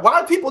 Why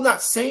are people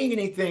not saying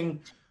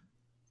anything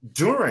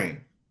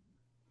during?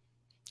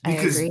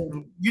 Because,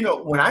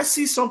 when I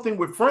see something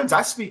with friends,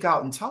 I speak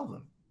out and tell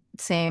them.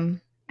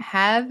 Same.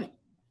 Have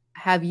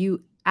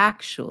you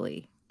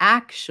actually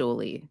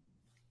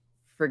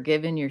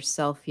forgiven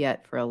yourself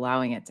yet for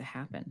allowing it to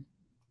happen?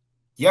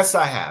 Yes,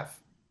 I have.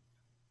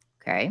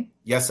 Okay.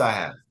 Yes, I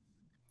have.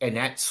 And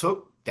that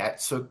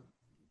took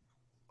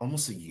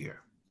almost a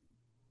year.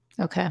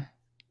 Okay.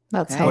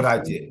 That's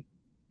helpful.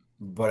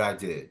 But I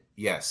did.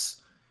 Yes.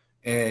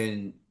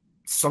 And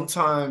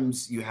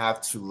sometimes you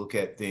have to look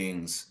at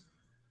things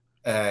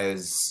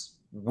as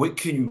what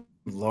can you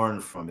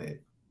learn from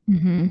it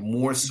Mm-hmm.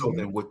 more so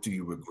than what do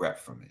you regret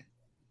from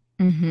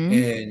it. Mm-hmm.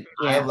 And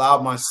I Yeah.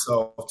 allowed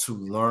myself to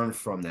learn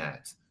from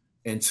that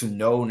and to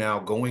know now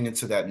going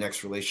into that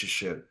next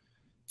relationship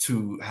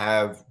to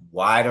have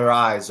wider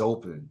eyes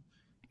open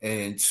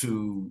and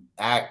to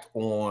act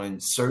on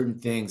certain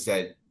things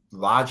that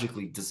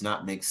logically does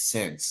not make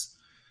sense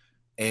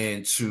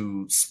and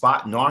to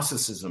spot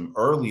narcissism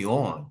early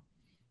on.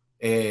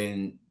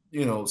 And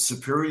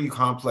superiority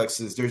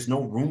complexes, there's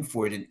no room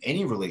for it in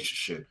any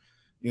relationship,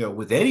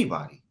 with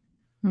anybody.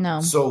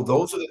 No. So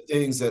those are the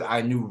things that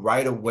I knew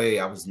right away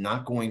I was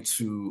not going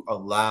to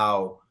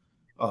allow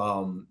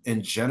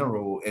in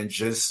general and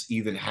just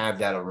even have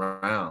that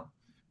around.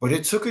 But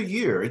it took a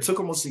year. It took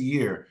almost a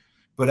year.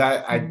 But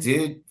I Mhm.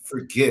 did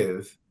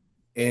forgive.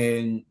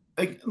 And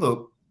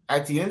look,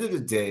 at the end of the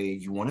day,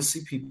 you want to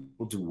see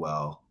people do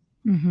well.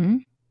 Mm-hmm.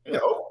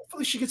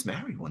 Hopefully she gets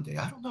married one day.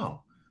 I don't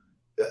know.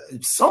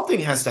 Something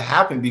has to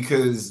happen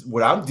because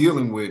what I'm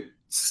dealing with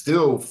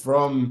still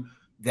from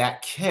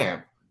that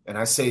camp, and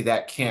I say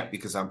that camp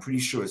because I'm pretty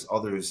sure it's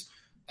others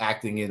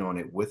acting in on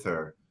it with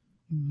her.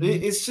 Mm-hmm.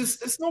 It's just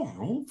there's no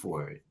room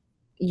for it.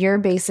 You're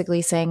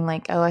basically saying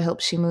like, oh, I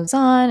hope she moves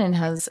on and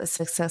has a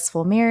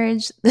successful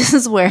marriage. This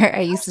is where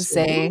I used to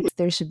say Absolutely.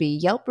 there should be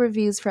Yelp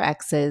reviews for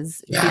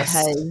exes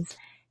Yes. because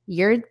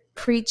you're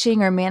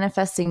preaching or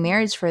manifesting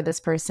marriage for this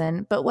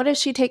person. But what if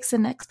she takes the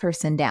next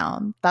person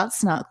down?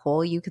 That's not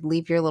cool. You could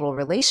leave your little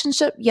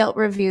relationship Yelp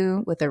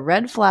review with a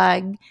red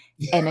flag.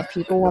 And if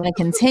people want to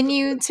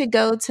continue to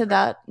go to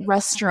that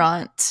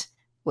restaurant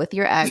with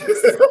your ex,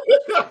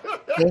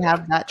 they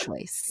have that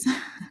choice.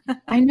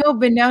 I know,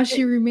 but now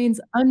she remains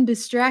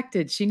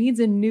undistracted. She needs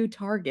a new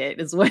target,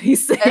 is what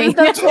he's saying.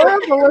 That's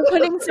horrible. We're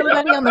putting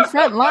somebody on the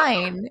front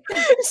line.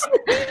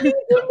 She needs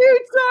a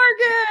new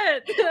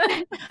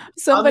target.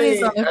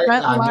 Somebody's on the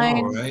front I know,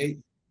 line. right?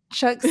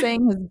 Chuck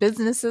saying his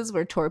businesses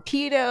were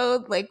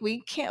torpedoed. Like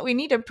we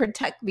need to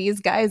protect these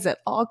guys at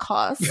all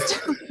costs.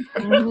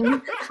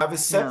 Mhm. I've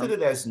accepted No.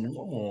 it as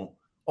normal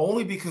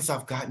only because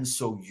I've gotten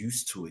so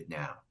used to it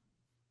now.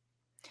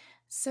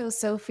 So,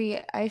 Sophie,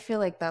 I feel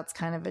like that's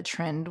kind of a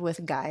trend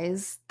with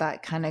guys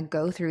that kind of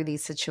go through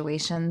these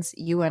situations.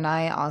 You and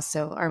I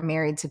also are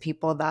married to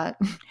people that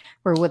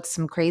were with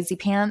some crazy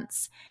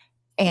pants.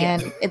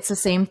 Yes. And it's the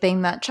same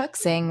thing that Chuck's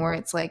saying, where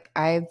it's like,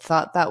 I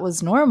thought that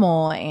was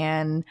normal,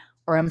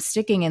 or I'm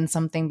sticking in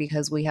something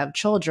because we have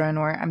children,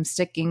 or I'm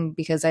sticking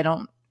because I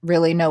don't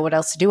really know what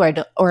else to do,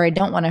 or I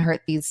don't want to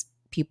hurt these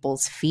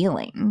people's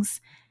feelings.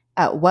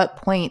 At what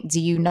point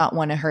do you not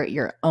want to hurt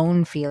your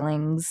own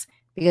feelings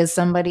because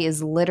somebody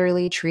is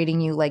literally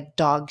treating you like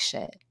dog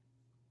shit?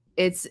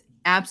 It's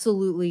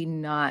absolutely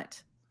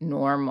not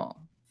normal,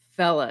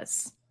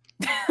 fellas.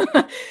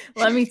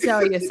 Let me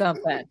tell you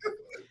something.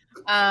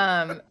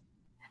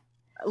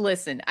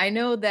 Listen, I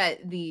know that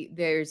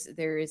there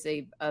is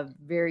a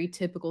very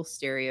typical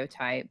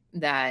stereotype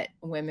that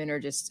women are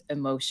just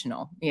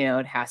emotional.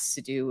 It has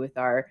to do with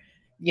our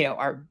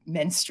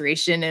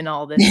menstruation and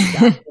all this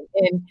stuff.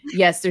 And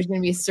yes, there's going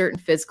to be a certain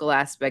physical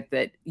aspect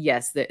that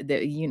yes, that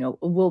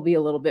will be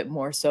a little bit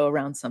more so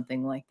around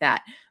something like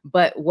that.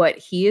 But what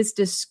he is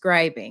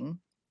describing,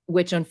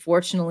 which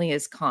unfortunately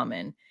is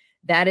common,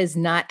 that is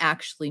not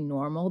actually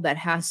normal. That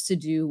has to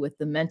do with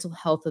the mental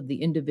health of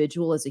the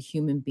individual as a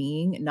human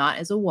being, not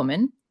as a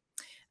woman,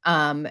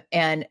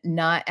 and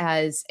not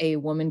as a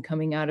woman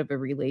coming out of a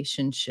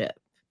relationship.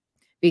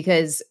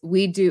 Because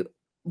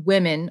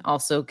women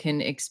also can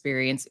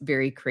experience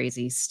very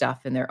crazy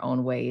stuff in their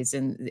own ways.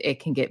 And it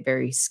can get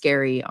very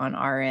scary on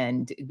our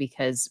end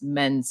because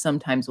men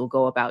sometimes will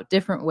go about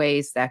different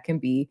ways that can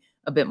be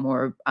a bit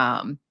more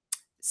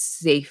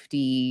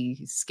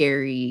safety,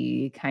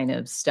 scary kind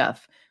of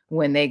stuff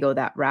when they go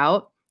that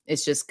route.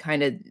 It's just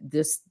kind of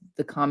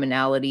the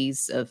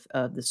commonalities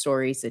of the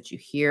stories that you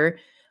hear.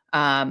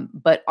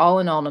 But all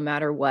in all, no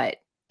matter what,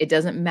 it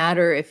doesn't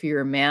matter if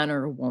you're a man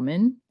or a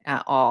woman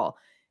at all.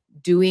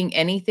 Doing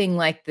anything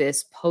like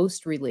this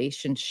post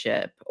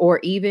relationship or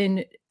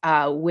even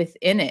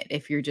within it,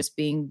 if you're just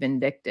being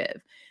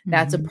vindictive,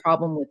 that's a Mhm.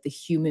 problem with the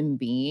human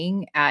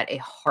being at a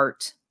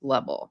heart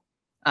level.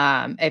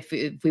 If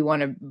we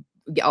want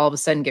to all of a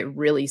sudden get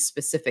really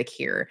specific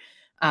here,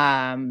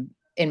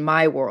 in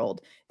my world,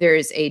 there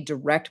is a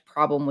direct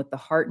problem with the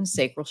heart and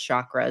sacral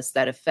chakras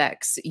that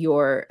affects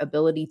your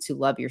ability to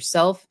love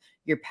yourself,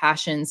 your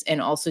passions,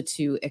 and also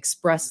to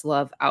express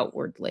love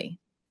outwardly.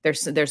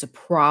 There's a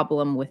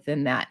problem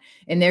within that,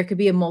 and there could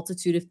be a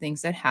multitude of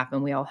things that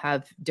happen. We all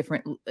have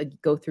different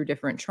go through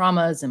different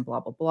traumas and blah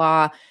blah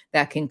blah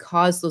that can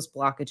cause those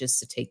blockages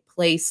to take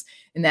place,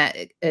 and that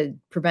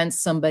prevents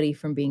somebody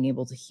from being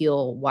able to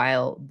heal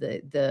while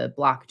the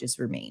blockages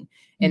remain.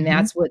 And Mhm.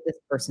 that's what this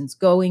person's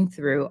going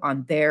through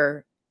on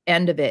their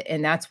end of it,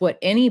 and that's what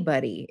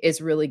anybody is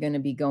really going to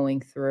be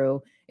going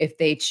through if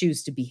they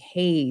choose to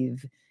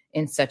behave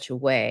in such a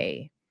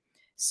way.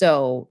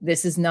 So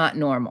this is not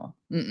normal.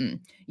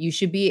 You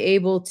should be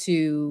able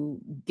to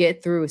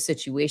get through a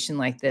situation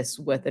like this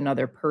with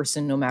another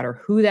person, no matter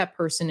who that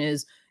person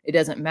is. It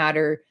doesn't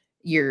matter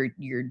your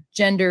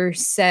gender,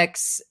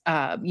 sex,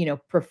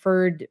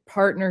 preferred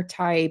partner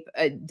type.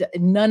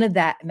 None of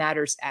that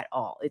matters at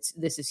all.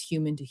 This is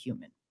human to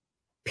human,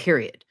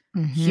 period.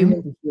 Mm-hmm.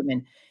 Human to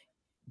human.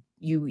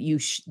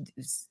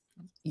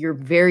 You're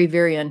very,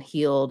 very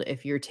unhealed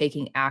if you're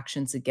taking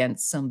actions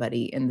against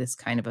somebody in this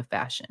kind of a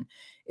fashion.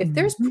 If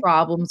there's Mm-hmm.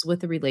 problems with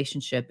the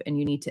relationship and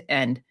you need to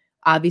end,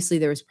 obviously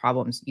there was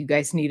problems. You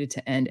guys needed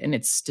to end, and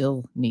it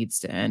still needs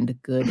to end.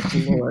 Good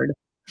Lord.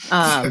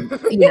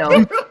 You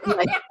know,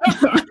 like,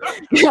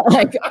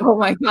 like, oh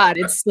my God,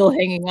 it's still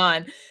hanging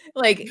on.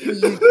 Like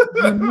you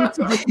need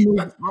to just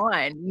move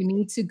on. You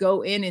need to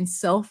go in and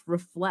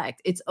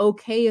self-reflect. It's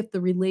okay if the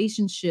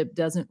relationship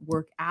doesn't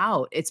work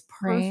out. It's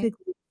Right.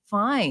 perfectly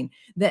fine.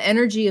 The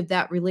energy of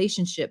that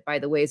relationship, by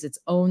the way, is its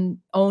own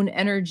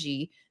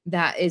energy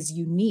that is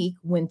unique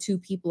when two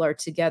people are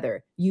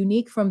together,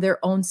 unique from their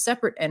own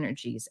separate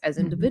energies as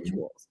Mm-hmm.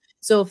 individuals.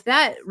 So if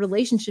that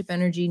relationship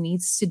energy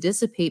needs to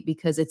dissipate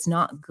because it's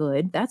not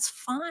good, that's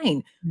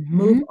fine.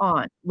 Move Mm-hmm.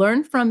 on.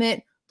 Learn from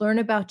it. Learn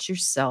about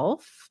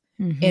yourself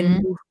and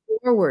Mm-hmm. move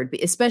forward,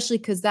 especially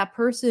because that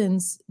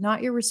person's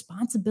not your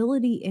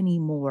responsibility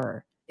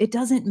anymore. It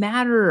doesn't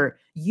matter.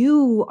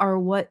 You are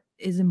what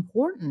is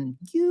important.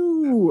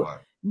 You,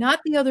 not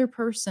the other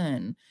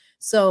person.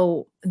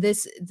 So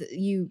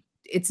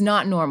it's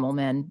not normal,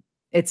 man.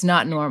 It's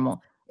not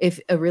normal. If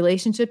a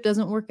relationship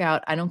doesn't work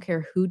out, I don't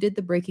care who did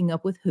the breaking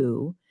up with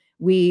who.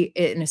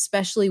 And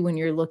especially when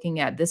you're looking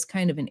at this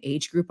kind of an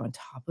age group on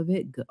top of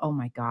it, oh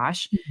my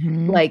gosh,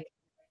 Mm-hmm. like,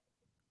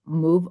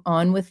 move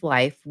on with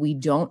life. We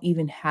don't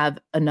even have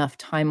enough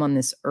time on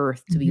this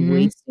earth to be Mm-hmm.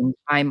 wasting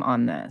time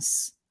on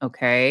this.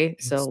 Okay.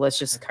 So let's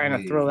just kind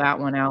of throw Exactly. that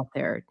one out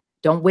there.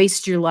 Don't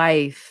waste your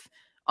life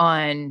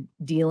on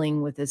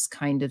dealing with this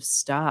kind of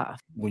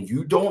stuff. When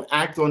you don't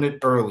act on it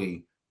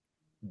early,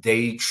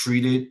 they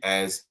treat it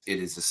as it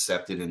is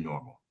accepted and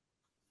normal.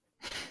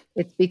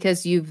 It's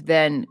because you've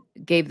then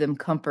gave them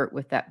comfort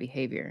with that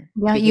behavior.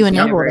 Yeah, you Because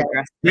you never enabled it.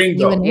 addressed it.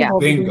 You Bingo. Yeah.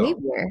 enabled the Bingo.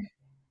 behavior.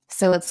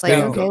 So it's like,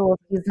 So okay, well, if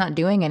he's not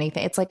doing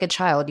anything. It's like a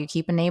child. You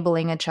keep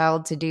enabling a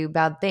child to do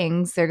bad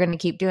things, they're going to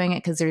keep doing it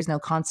because there's no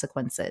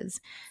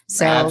consequences.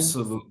 So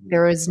Absolutely.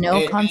 there was no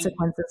And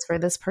consequences for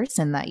this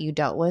person that you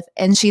dealt with,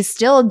 and she's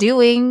still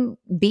doing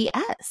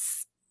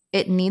BS.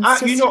 It needs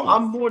to stop.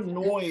 I'm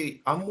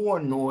more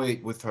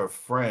annoyed with her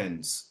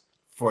friends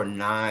for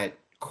not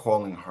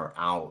calling her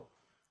out.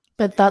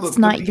 But that's Look, the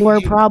not your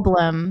behavior.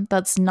 problem.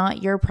 That's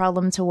not your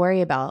problem to worry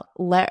about.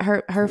 Let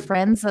her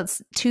friends,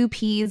 that's two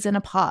peas in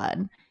a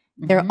pod.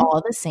 They're Mhm.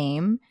 all the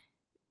same,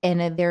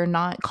 and they're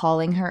not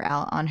calling her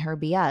out on her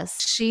BS.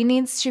 She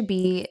needs to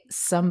be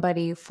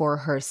somebody for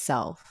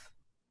herself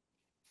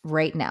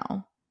right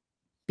now,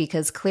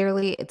 because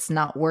clearly it's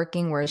not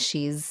working where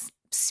she's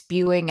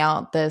spewing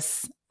out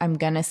this, I'm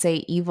going to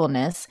say,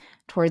 evilness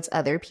towards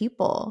other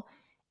people.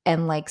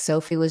 And like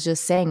Sophie was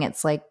just saying,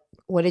 it's like,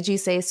 what did you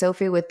say,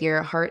 Sophie, with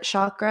your heart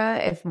chakra?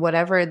 If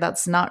whatever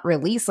that's not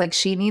released, like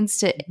she needs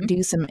to Mhm.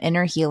 do some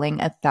inner healing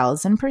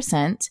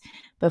 1,000%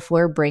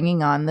 before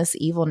bringing on this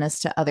evilness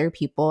to other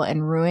people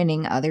and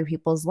ruining other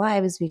people's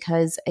lives.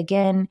 Because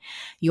again,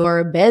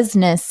 your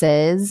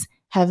businesses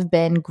have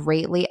been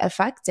greatly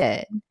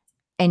affected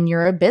and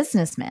you're a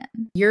businessman.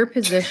 Your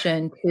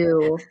position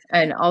too,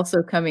 and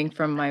also coming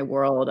from my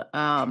world,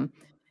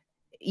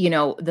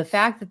 the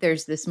fact that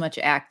there's this much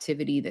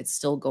activity that's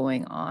still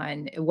going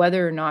on,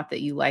 whether or not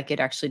that you like it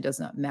actually does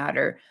not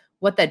matter.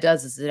 What that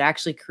does is it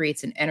actually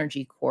creates an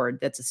energy cord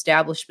that's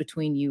established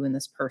between you and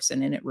this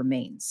person, and it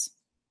remains.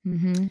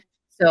 Mm-hmm.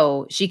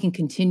 So she can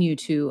continue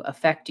to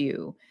affect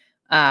you.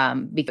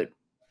 Because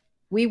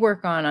we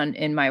work on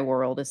in my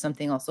world is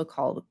something also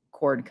called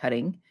cord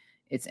cutting.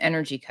 It's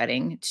energy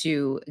cutting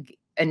to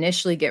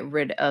initially get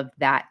rid of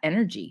that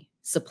energy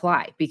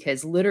supply,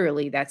 because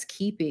literally that's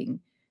keeping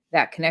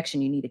that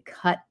connection. You need to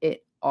cut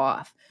it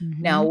off.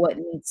 Now, Mm-hmm. what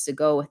needs to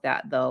go with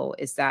that though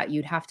is that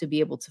you'd have to be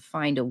able to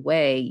find a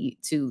way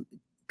to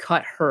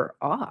cut her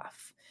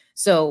off.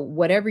 So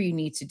whatever you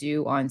need to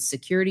do on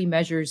security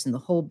measures and the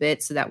whole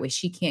bit, so that way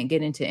she can't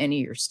get into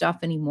any of your stuff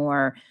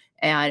anymore,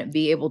 and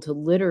be able to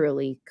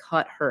literally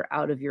cut her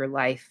out of your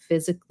life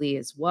physically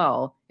as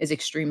well, is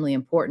extremely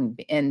important.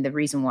 And the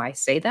reason why I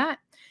say that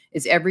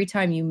is every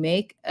time you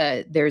make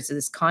there's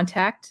this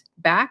contact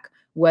back,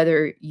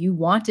 whether you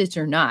want it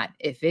or not,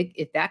 if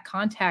that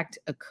contact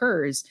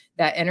occurs,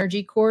 that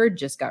energy cord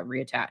just got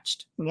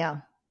reattached. Yeah.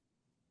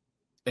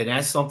 And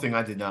that's something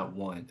I did not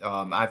want.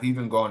 I've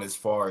even gone as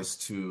far as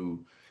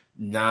to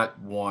not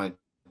want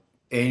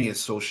any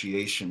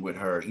association with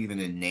her, even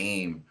in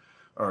name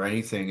or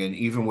anything. And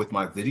even with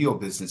my video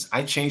business,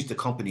 I changed the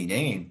company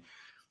name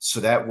so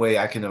that way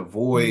I can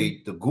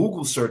avoid the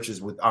Google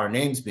searches with our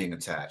names being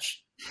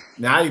attached.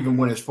 Now, I even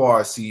went as far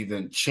as to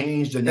even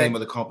change the name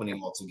of the company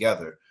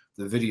altogether,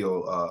 the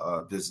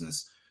video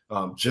business,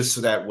 just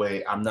so that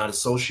way I'm not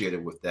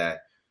associated with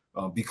that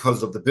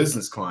because of the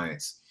business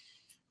clients.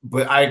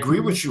 But I agree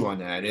Mhm. with you on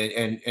that.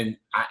 And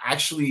I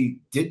actually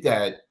did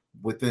that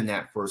within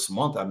that first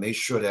month. I made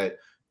sure that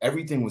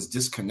everything was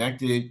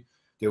disconnected.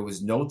 There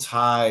was no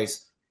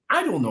ties.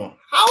 I don't know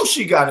how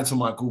she got into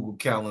my Google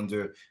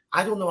Calendar.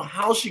 I don't know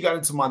how she got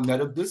into my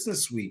Meta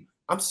Business Suite.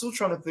 I'm still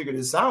trying to figure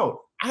this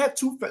out. I have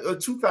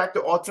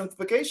two-factor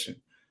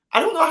authentication. I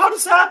don't know how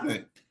this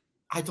happened.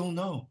 I don't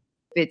know.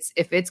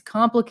 If it's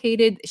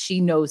complicated,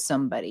 she knows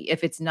somebody.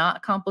 If it's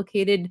not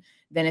complicated,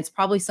 then it's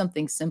probably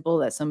something simple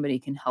that somebody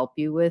can help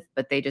you with,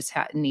 but they just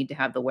need to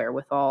have the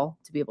wherewithal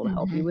to be able to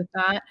help you Mhm. with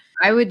that.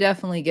 I would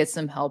definitely get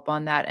some help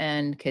on that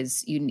end,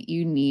 because you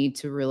need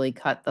to really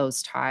cut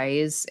those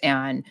ties,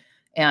 and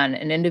an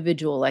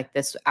individual like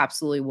this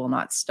absolutely will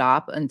not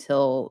stop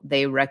until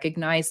they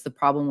recognize the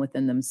problem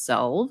within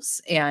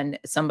themselves. And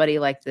somebody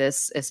like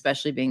this,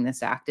 especially being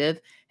this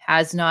active,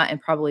 has not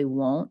and probably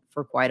won't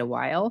for quite a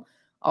while.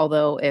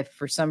 Although, if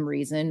for some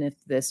reason, if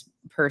this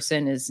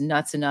person is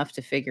nuts enough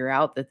to figure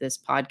out that this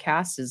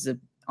podcast is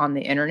on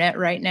the internet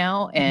right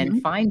now and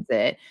Mhm. finds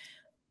it,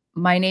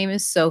 my name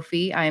is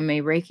Sophie. I'm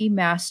a Reiki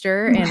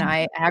master, and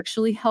I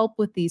actually help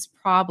with these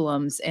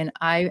problems. And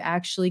I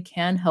actually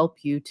can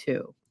help you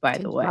too, by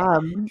the Good way.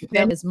 job.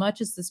 And as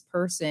much as this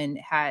person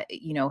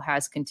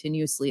has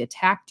continuously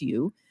attacked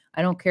you,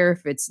 I don't care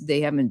if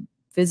they haven't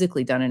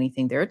physically done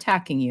anything, they're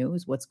attacking you,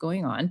 is what's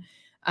going on.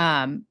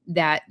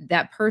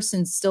 That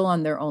person's still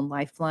on their own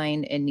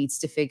lifeline and needs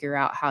to figure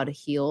out how to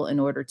heal in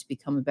order to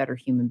become a better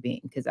human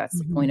being, because that's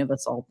the Mhm. point of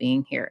us all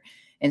being here.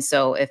 And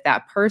so if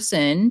that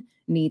person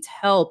needs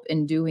help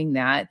in doing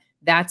that,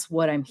 that's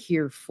what I'm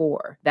here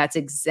for. That's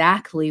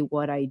exactly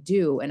what I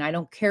do. And I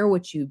don't care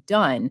what you've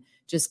done.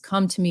 Just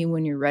come to me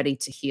when you're ready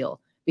to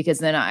heal, because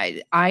then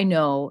I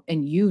know,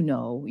 and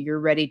you're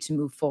ready to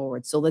move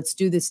forward. So let's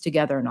do this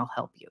together and I'll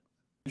help you.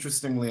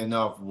 Interestingly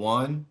enough,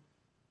 one,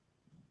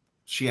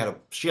 she had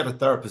a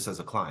therapist as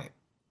a client.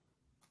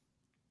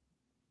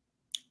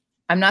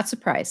 I'm not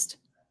surprised.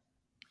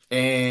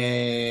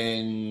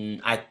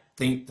 And I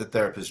think the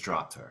therapist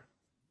dropped her.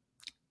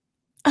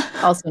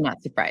 Also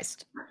not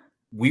surprised.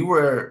 We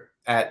were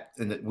at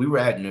an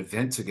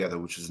event together,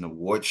 which is an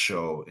award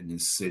show in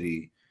this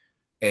city,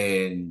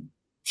 and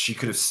she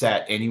could have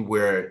sat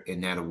anywhere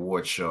in that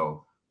award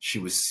show. She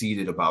was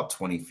seated about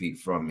 20 feet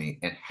from me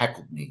and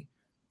heckled me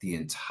the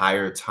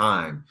entire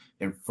time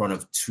in front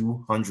of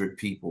 200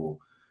 people.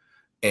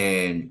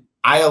 And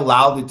I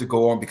allowed it to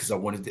go on because I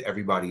wanted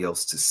everybody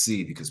else to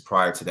see, because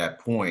prior to that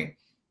point,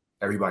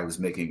 everybody was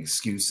making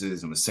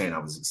excuses and was saying I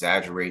was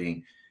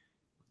exaggerating.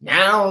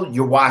 Now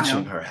you're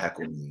watching No. her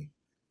heckle me,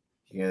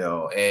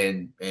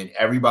 and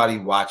everybody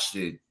watched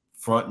it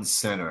front and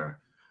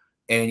center.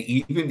 And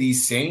even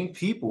these same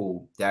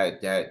people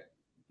that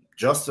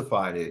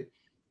justified it,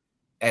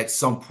 at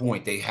some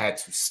point they had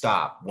to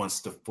stop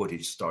once the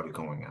footage started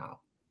going out.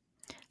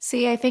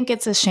 See, I think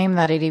it's a shame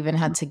that it even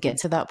had to get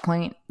to that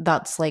point.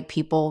 That's like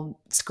people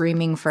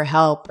screaming for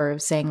help or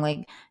saying,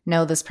 like,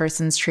 no, this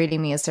person's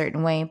treating me a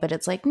certain way. But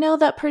it's like, no,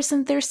 that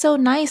person, they're so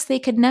nice. They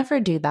could never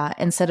do that,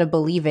 instead of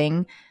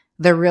believing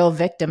the real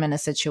victim in a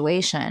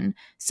situation.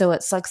 So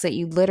it sucks that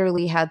you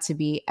literally had to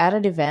be at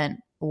an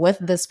event with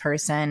this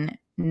person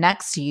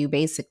next to you,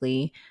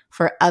 basically,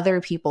 for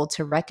other people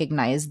to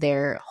recognize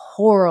their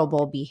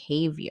horrible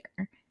behavior.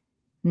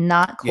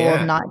 Not cool,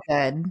 Yeah. not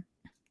good.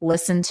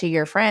 Listen to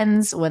your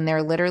friends when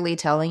they're literally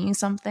telling you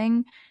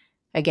something.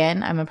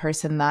 Again, I'm a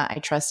person that I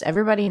trust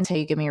everybody until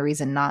you give me a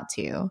reason not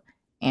to.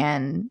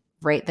 And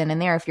right then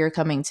and there, if you're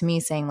coming to me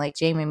saying, like,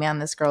 Jamie, man,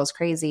 this girl's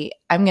crazy,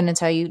 I'm going to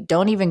tell you,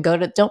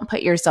 don't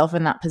put yourself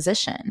in that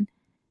position.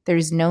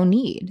 There's no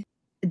need.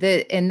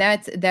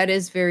 That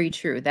is very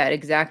true. That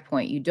exact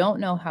point. You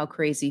don't know how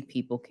crazy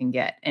people can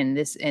get. And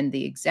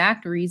the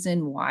exact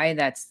reason why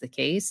that's the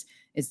case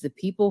is the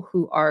people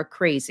who are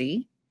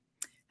crazy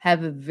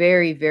have a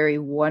very, very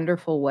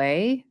wonderful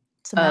way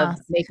It's a of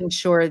mask. making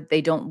sure they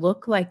don't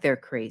look like they're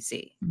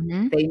crazy.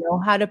 Mm-hmm. They know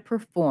how to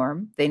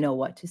perform, they know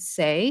what to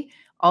say,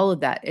 all of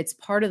that. It's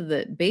part of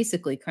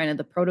basically kind of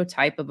the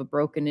prototype of a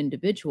broken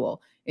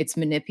individual. It's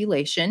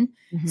manipulation.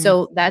 Mm-hmm.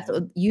 So that's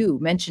you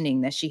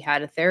mentioning that she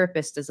had a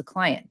therapist as a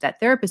client. That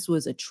therapist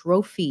was a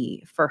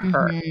trophy for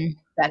her. Mm-hmm.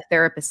 That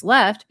therapist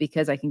left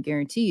because I can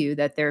guarantee you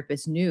that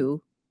therapist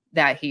knew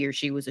that he or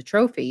she was a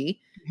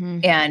trophy Mm-hmm.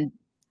 and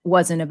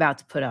wasn't about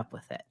to put up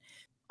with it.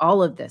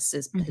 All of this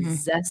is Mm-hmm.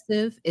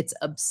 possessive. It's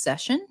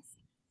obsession.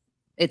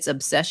 It's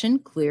obsession,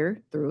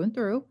 clear through and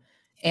through.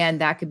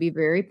 And that could be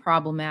very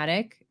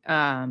problematic.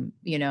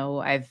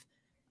 I've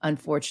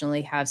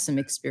unfortunately have some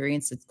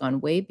experience that's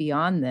gone way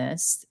beyond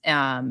this.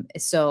 And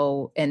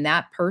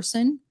that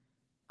person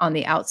on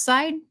the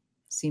outside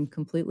seemed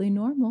completely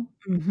normal,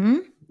 Mm-hmm.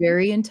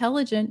 very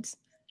intelligent,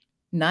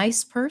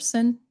 nice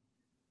person.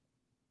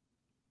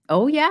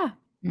 Oh, yeah.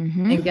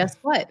 Mm-hmm. And guess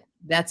what?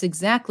 That's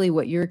exactly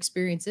what your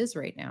experience is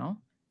right now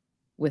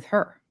with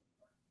her.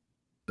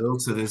 Still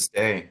to this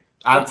day.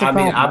 It's a I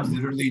mean, I'm problem.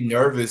 literally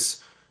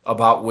nervous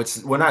about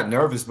well, not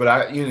nervous,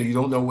 but you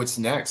don't know what's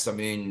next. I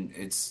mean,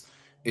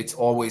 it's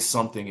always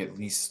something at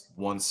least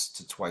once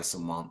to twice a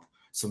month,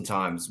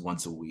 sometimes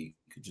once a week.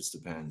 It just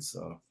depends.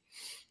 So.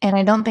 And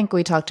I don't think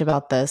we talked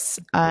about this.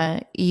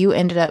 You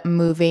ended up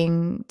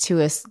moving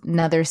to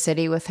another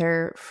city with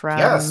her from.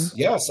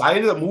 Yes. I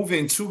ended up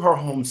moving to her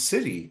home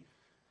city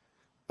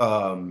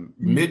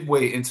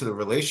midway into the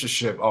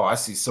relationship. Oh, I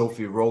see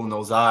Sophie rolling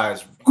those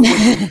eyes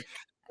quickly.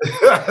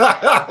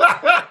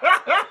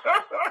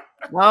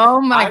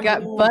 Oh my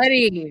God,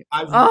 buddy.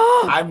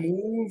 I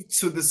moved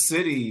to the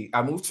city.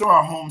 I moved to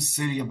our home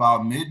city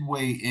about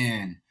midway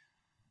in.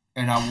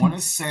 And I want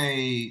to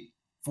say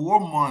 4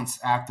 months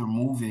after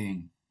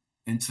moving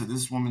into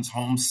this woman's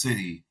home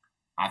city,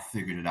 I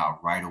figured it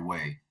out right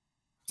away.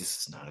 This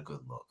is not a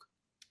good look.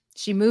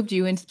 She moved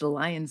you into the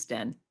lion's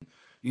den.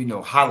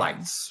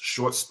 Highlights,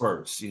 short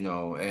spurts,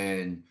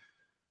 and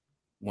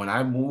when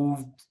I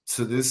moved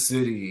to this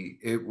city,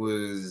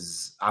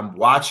 I'm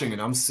watching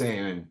and I'm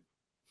saying,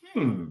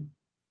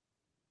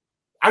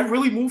 I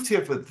really moved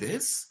here for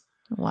this?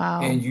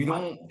 Wow. And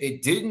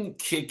it didn't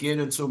kick in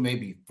until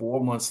maybe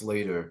 4 months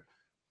later.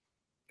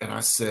 And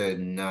I said,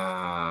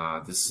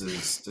 nah, this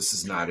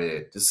is not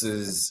it.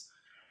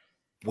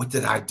 What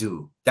did I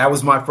do? That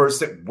was my first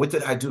step. What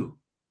did I do?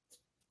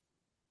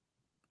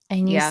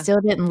 And you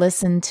still didn't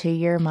listen to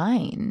your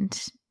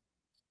mind.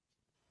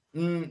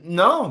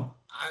 No,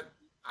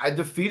 I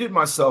defeated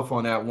myself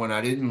on that one.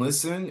 I didn't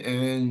listen.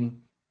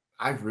 And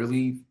I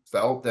really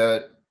felt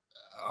that,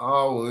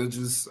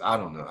 I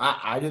don't know.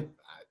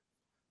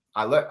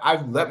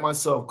 I let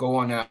myself go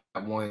on that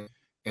one.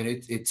 And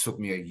it took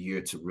me a year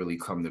to really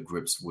come to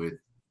grips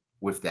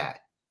with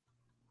that.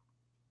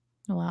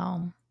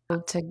 Wow. So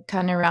to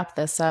kind of wrap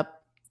this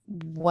up,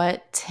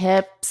 what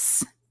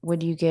tips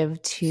would you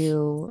give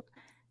to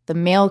the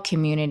male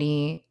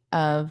community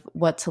of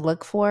what to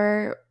look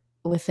for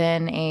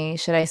within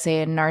should I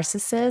say a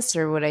narcissist,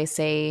 or would I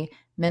say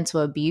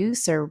mental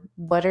abuse, or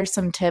what are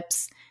some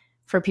tips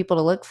for people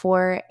to look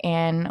for,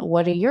 and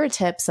what are your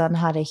tips on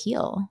how to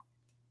heal?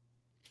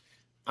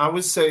 I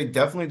would say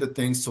definitely the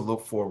things to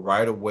look for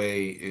right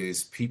away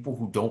is people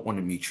who don't want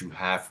to meet you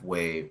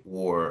halfway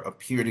or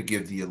appear to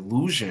give the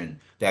illusion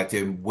that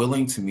they're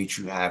willing to meet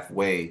you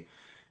halfway,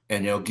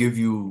 and they'll give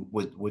you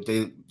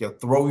they'll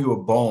throw you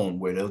a bone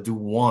where they'll do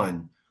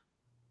one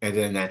and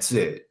then that's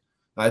it.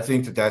 I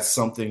think that that's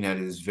something that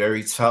is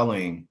very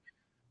telling,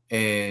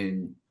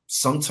 and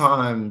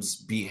sometimes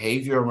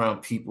behavior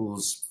around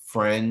people's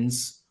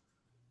friends,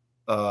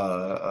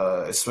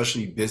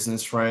 especially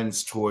business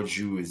friends towards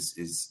you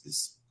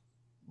is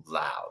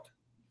loud.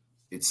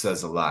 It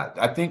says a lot.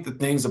 I think the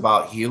things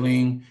about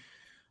healing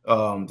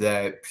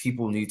that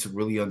people need to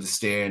really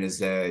understand is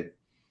that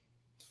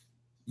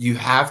you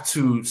have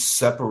to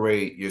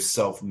separate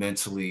yourself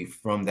mentally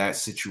from that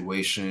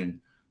situation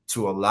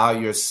to allow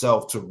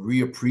yourself to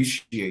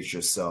reappreciate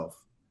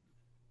yourself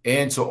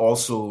and to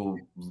also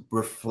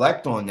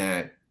reflect on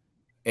that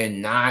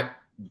and not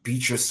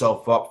beat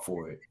yourself up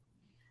for it.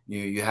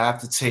 You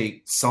have to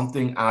take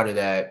something out of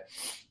that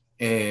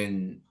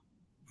and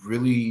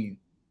really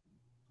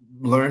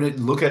learn it,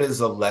 look at it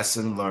as a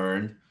lesson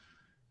learned,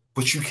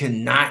 but you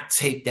cannot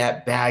take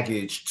that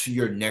baggage to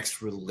your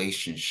next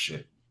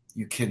relationship.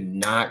 You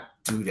cannot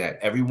do that.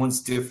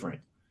 Everyone's different.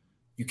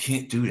 You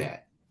can't do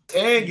that.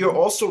 And you're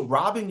also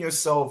robbing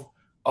yourself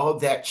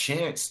of that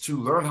chance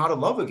to learn how to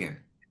love again.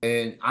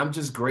 And I'm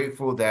just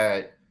grateful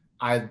that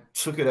I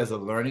took it as a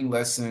learning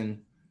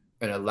lesson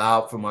and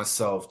allowed for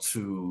myself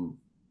to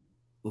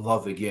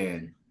love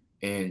again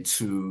and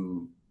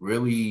to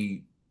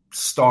really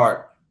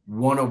start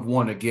one of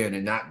one again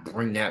and not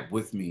bring that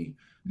with me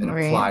and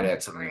apply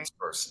that to the next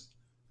person,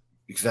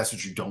 because that's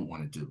what you don't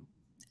want to do.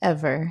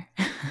 Ever.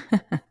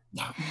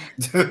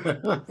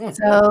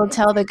 So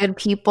tell the good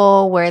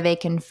people where they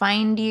can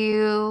find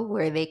you,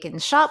 where they can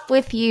shop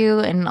with you,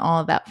 and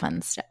all that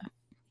fun stuff.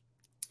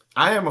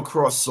 I am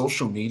across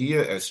social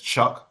media as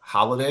Chuck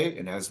Holiday,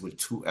 and as with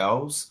 2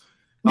 L's.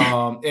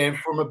 And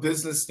from a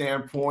business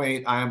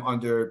standpoint, I am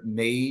under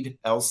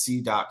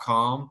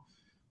madelc.com,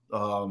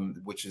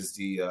 which is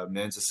the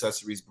men's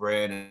accessories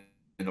brand.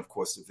 And of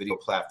course, the video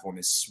platform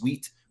is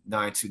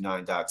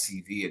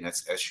suite929.tv, and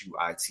that's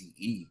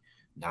SUITE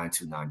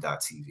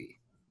 929.tv.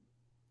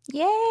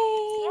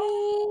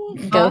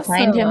 Yay! Go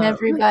find him,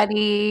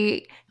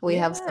 everybody. We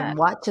have some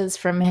watches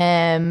from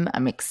him.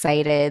 I'm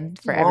excited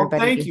for everybody.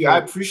 Thank you. I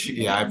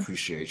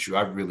appreciate you.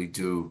 I really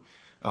do.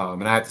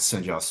 And I have to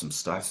send y'all some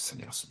stuff. I have to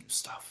send y'all some new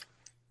stuff.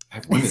 I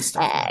have women's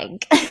stuff.